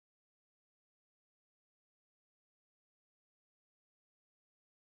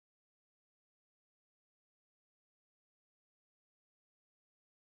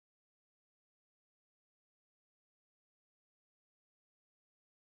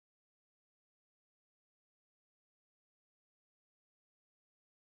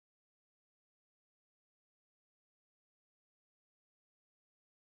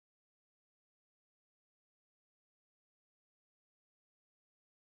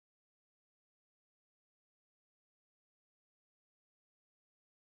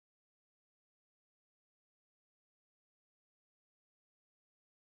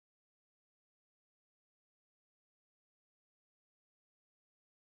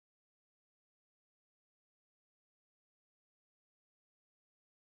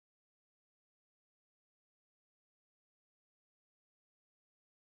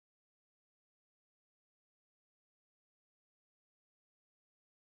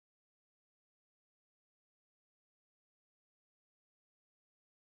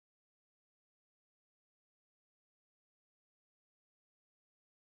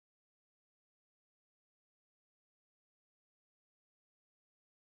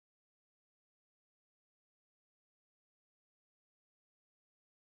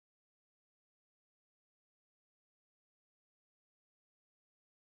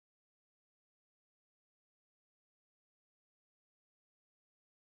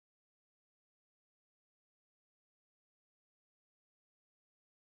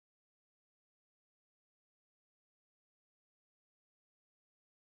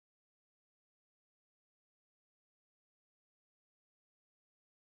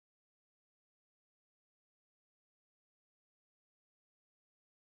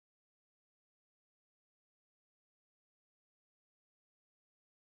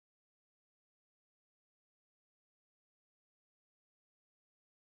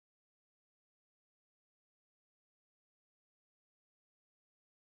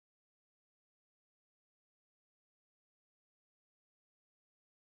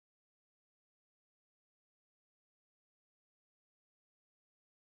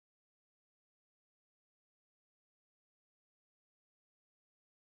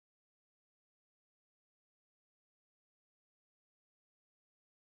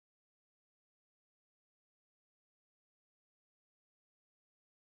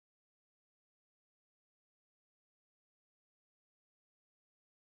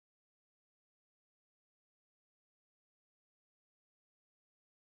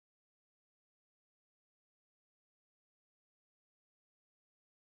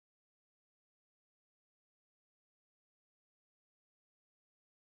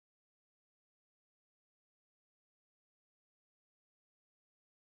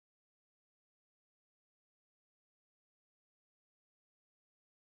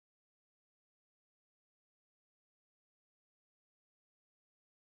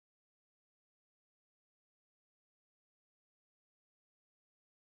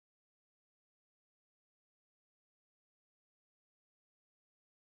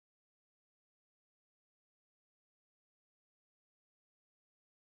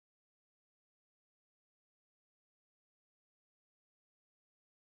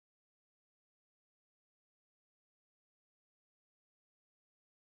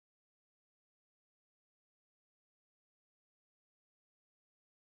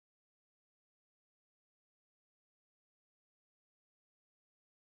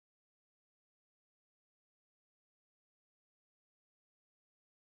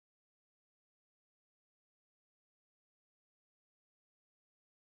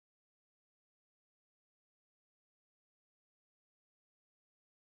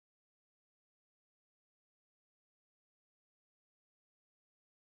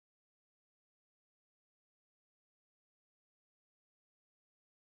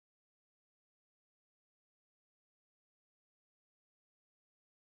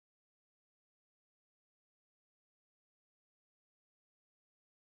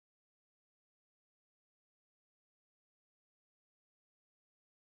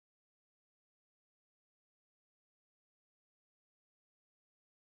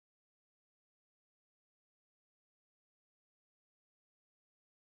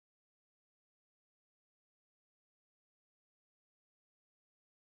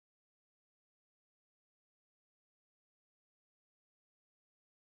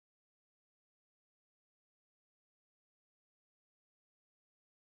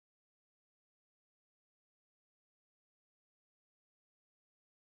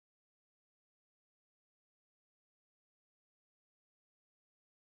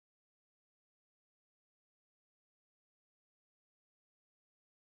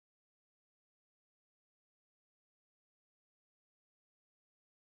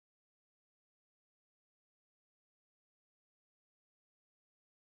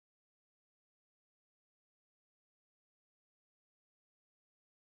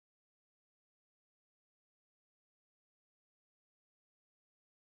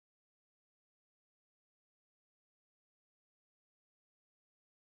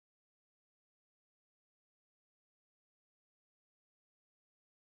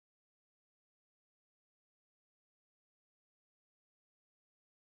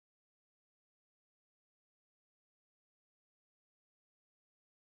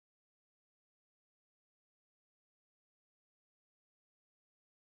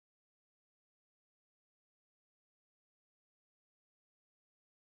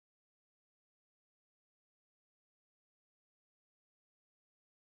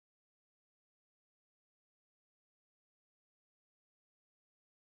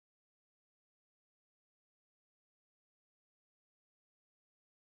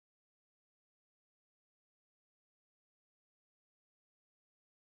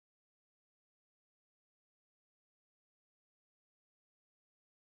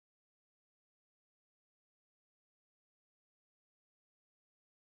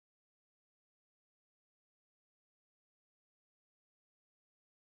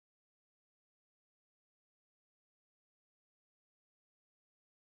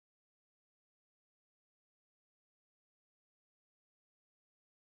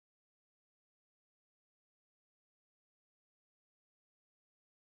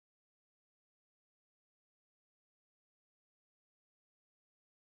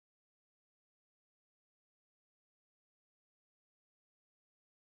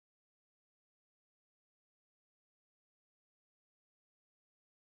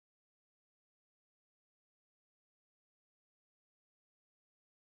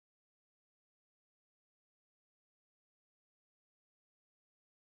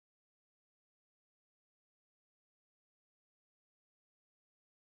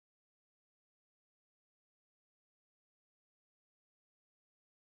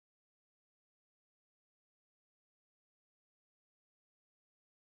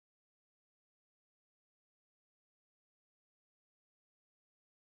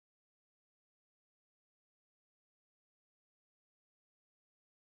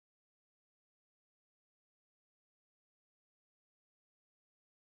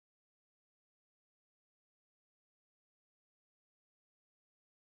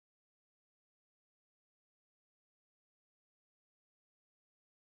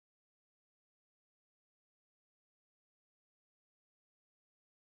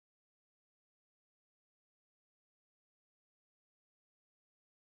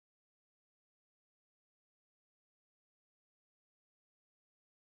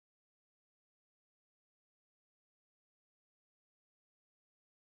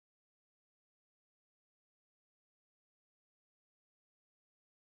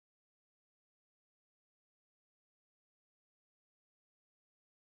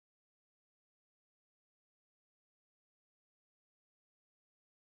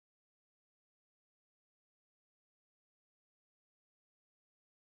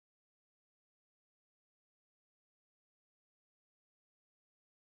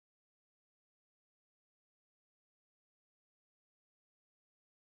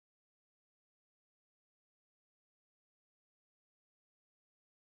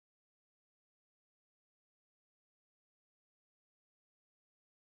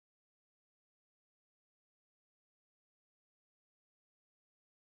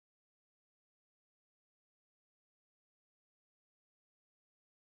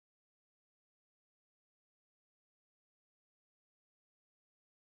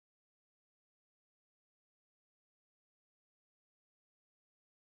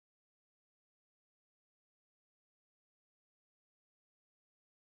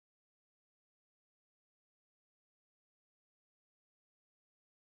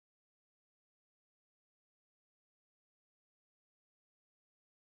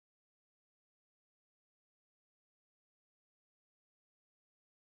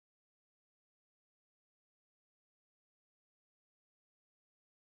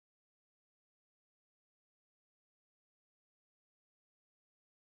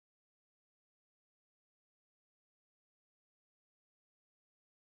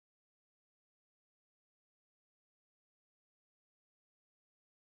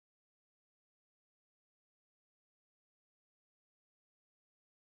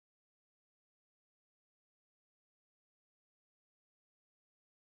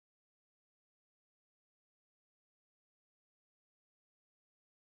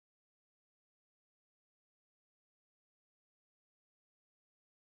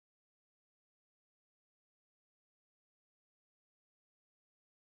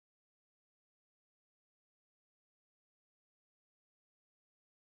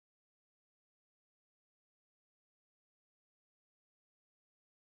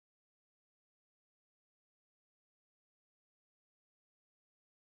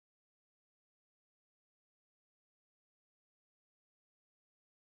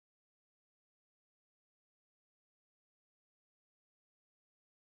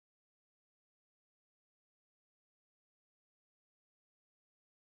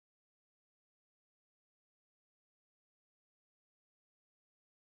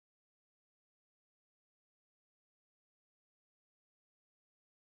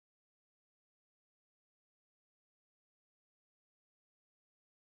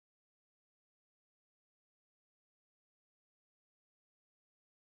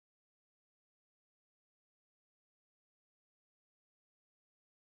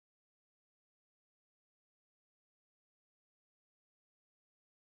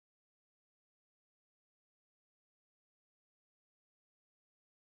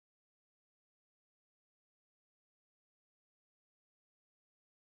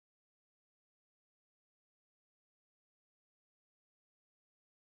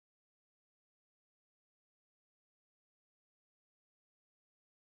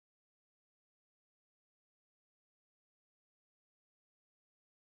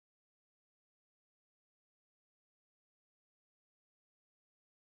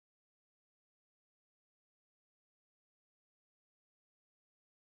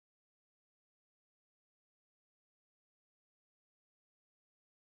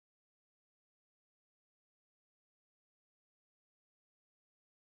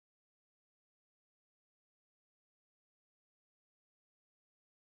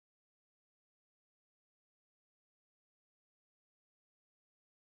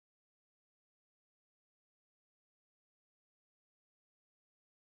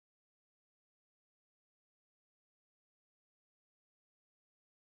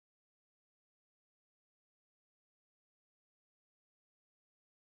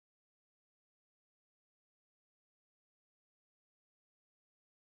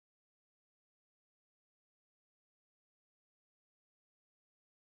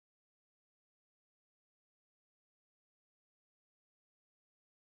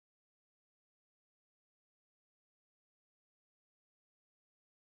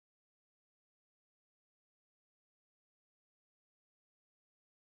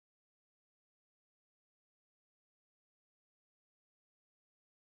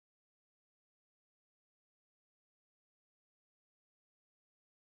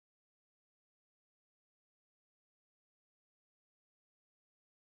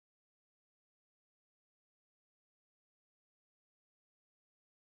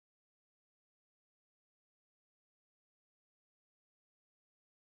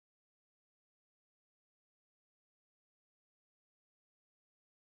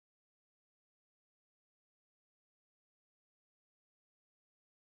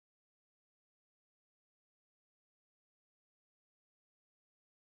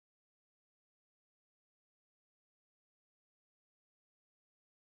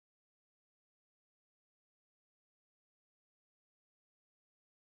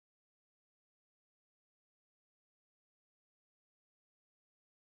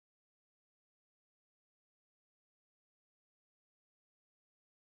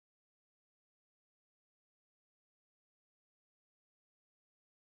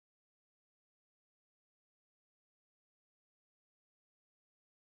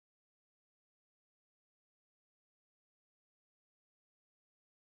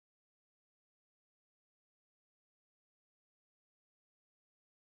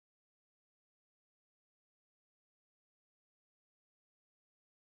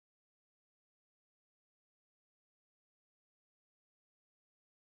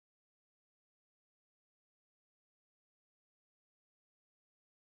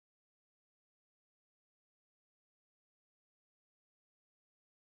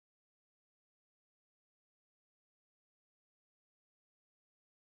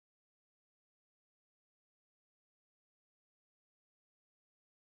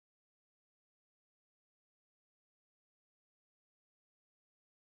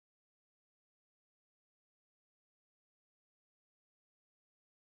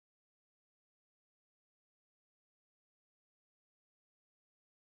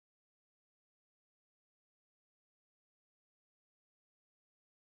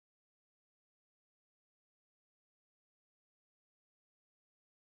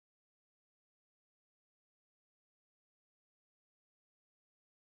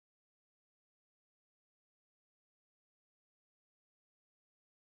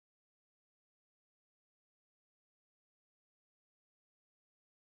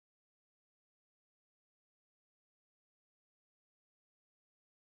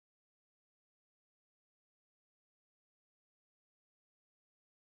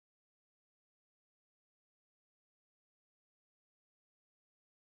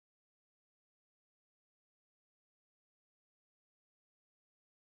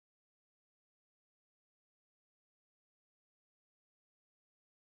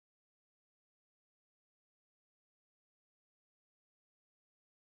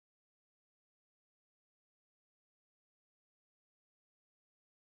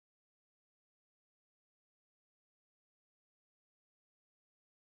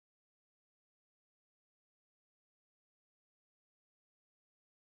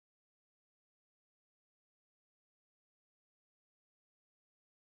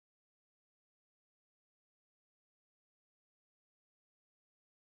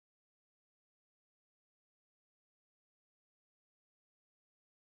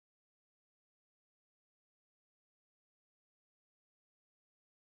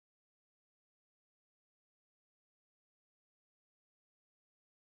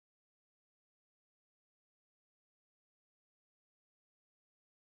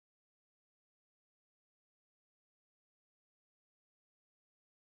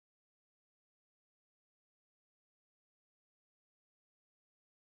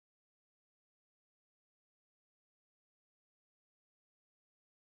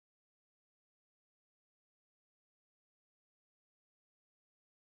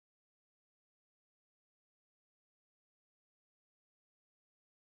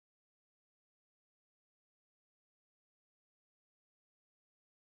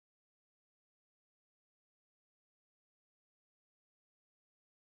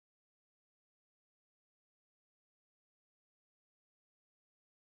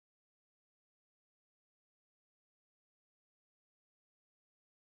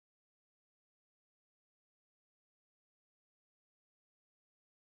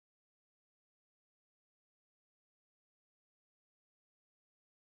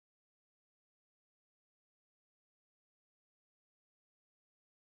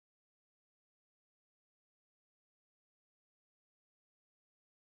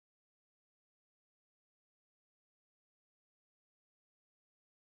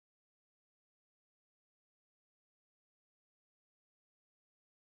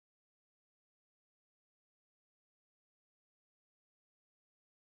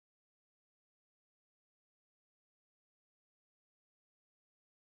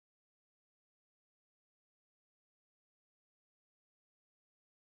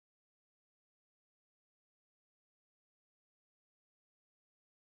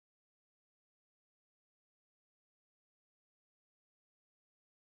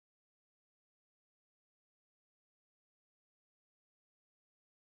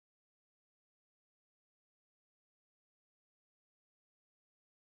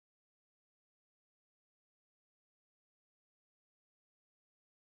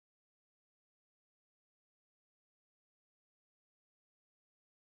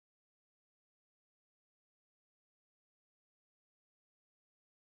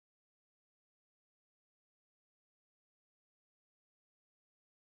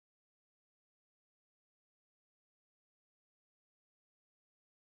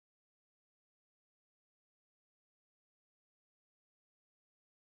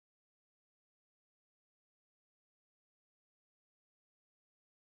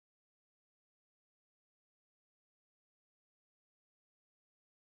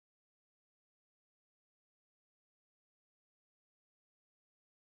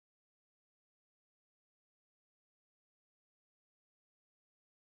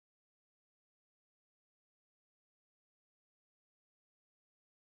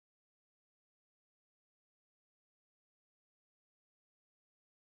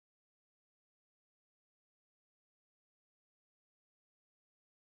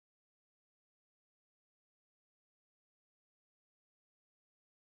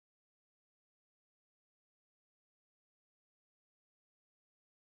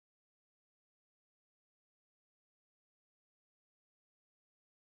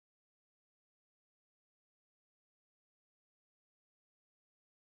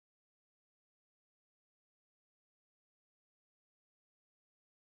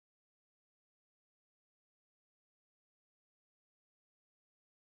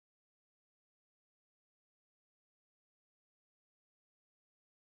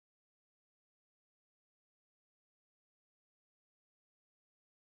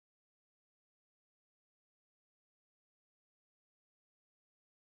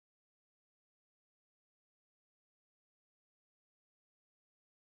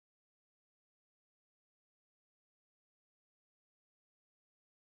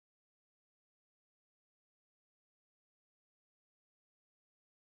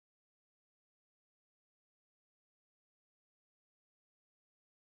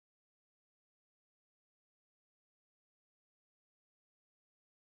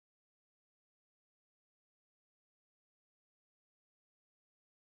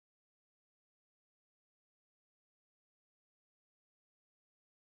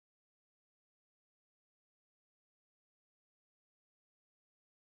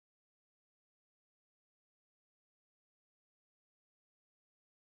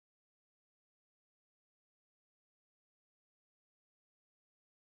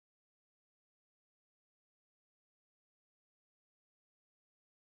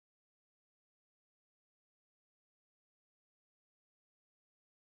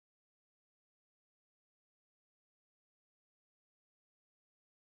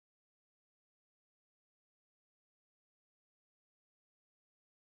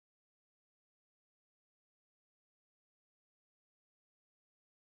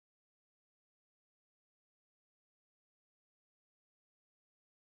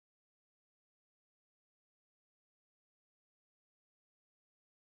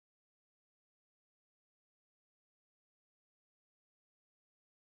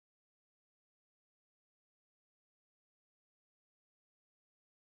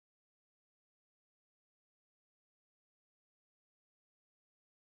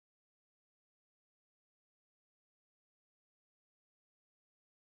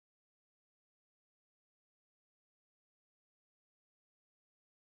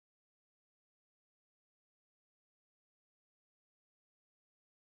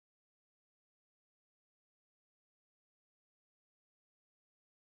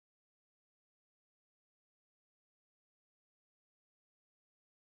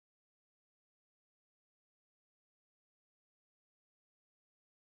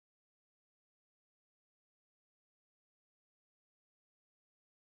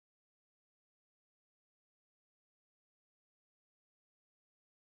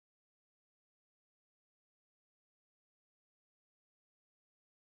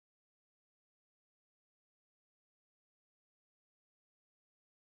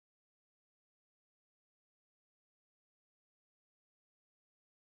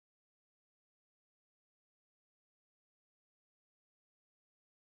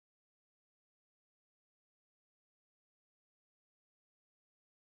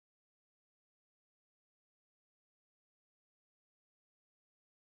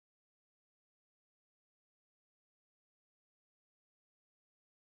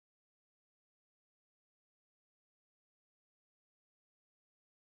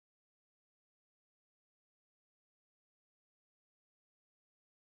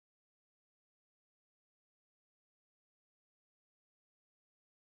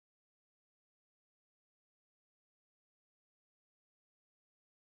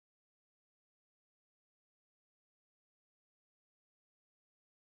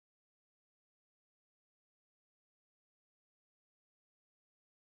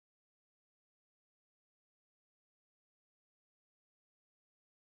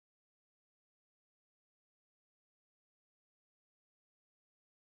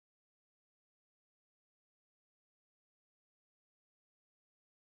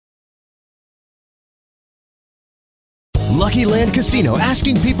 Lucky Land Casino,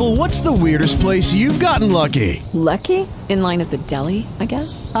 asking people, what's the weirdest place you've gotten lucky? Lucky? In line at the deli, I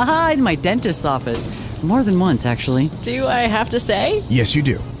guess? Aha, in my dentist's office. More than once, actually. Do I have to say? Yes, you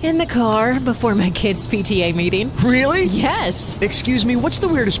do. In the car before my kids' PTA meeting. Really? Yes. Excuse me, what's the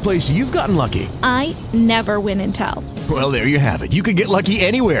weirdest place you've gotten lucky? I never win and tell. Well, there you have it. You can get lucky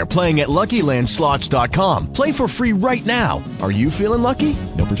anywhere, playing at LuckyLandSlots.com. Play for free right now. Are you feeling lucky?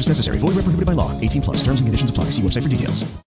 No purchase necessary. Void where prohibited by law. 18+. Terms and conditions apply. See website for details.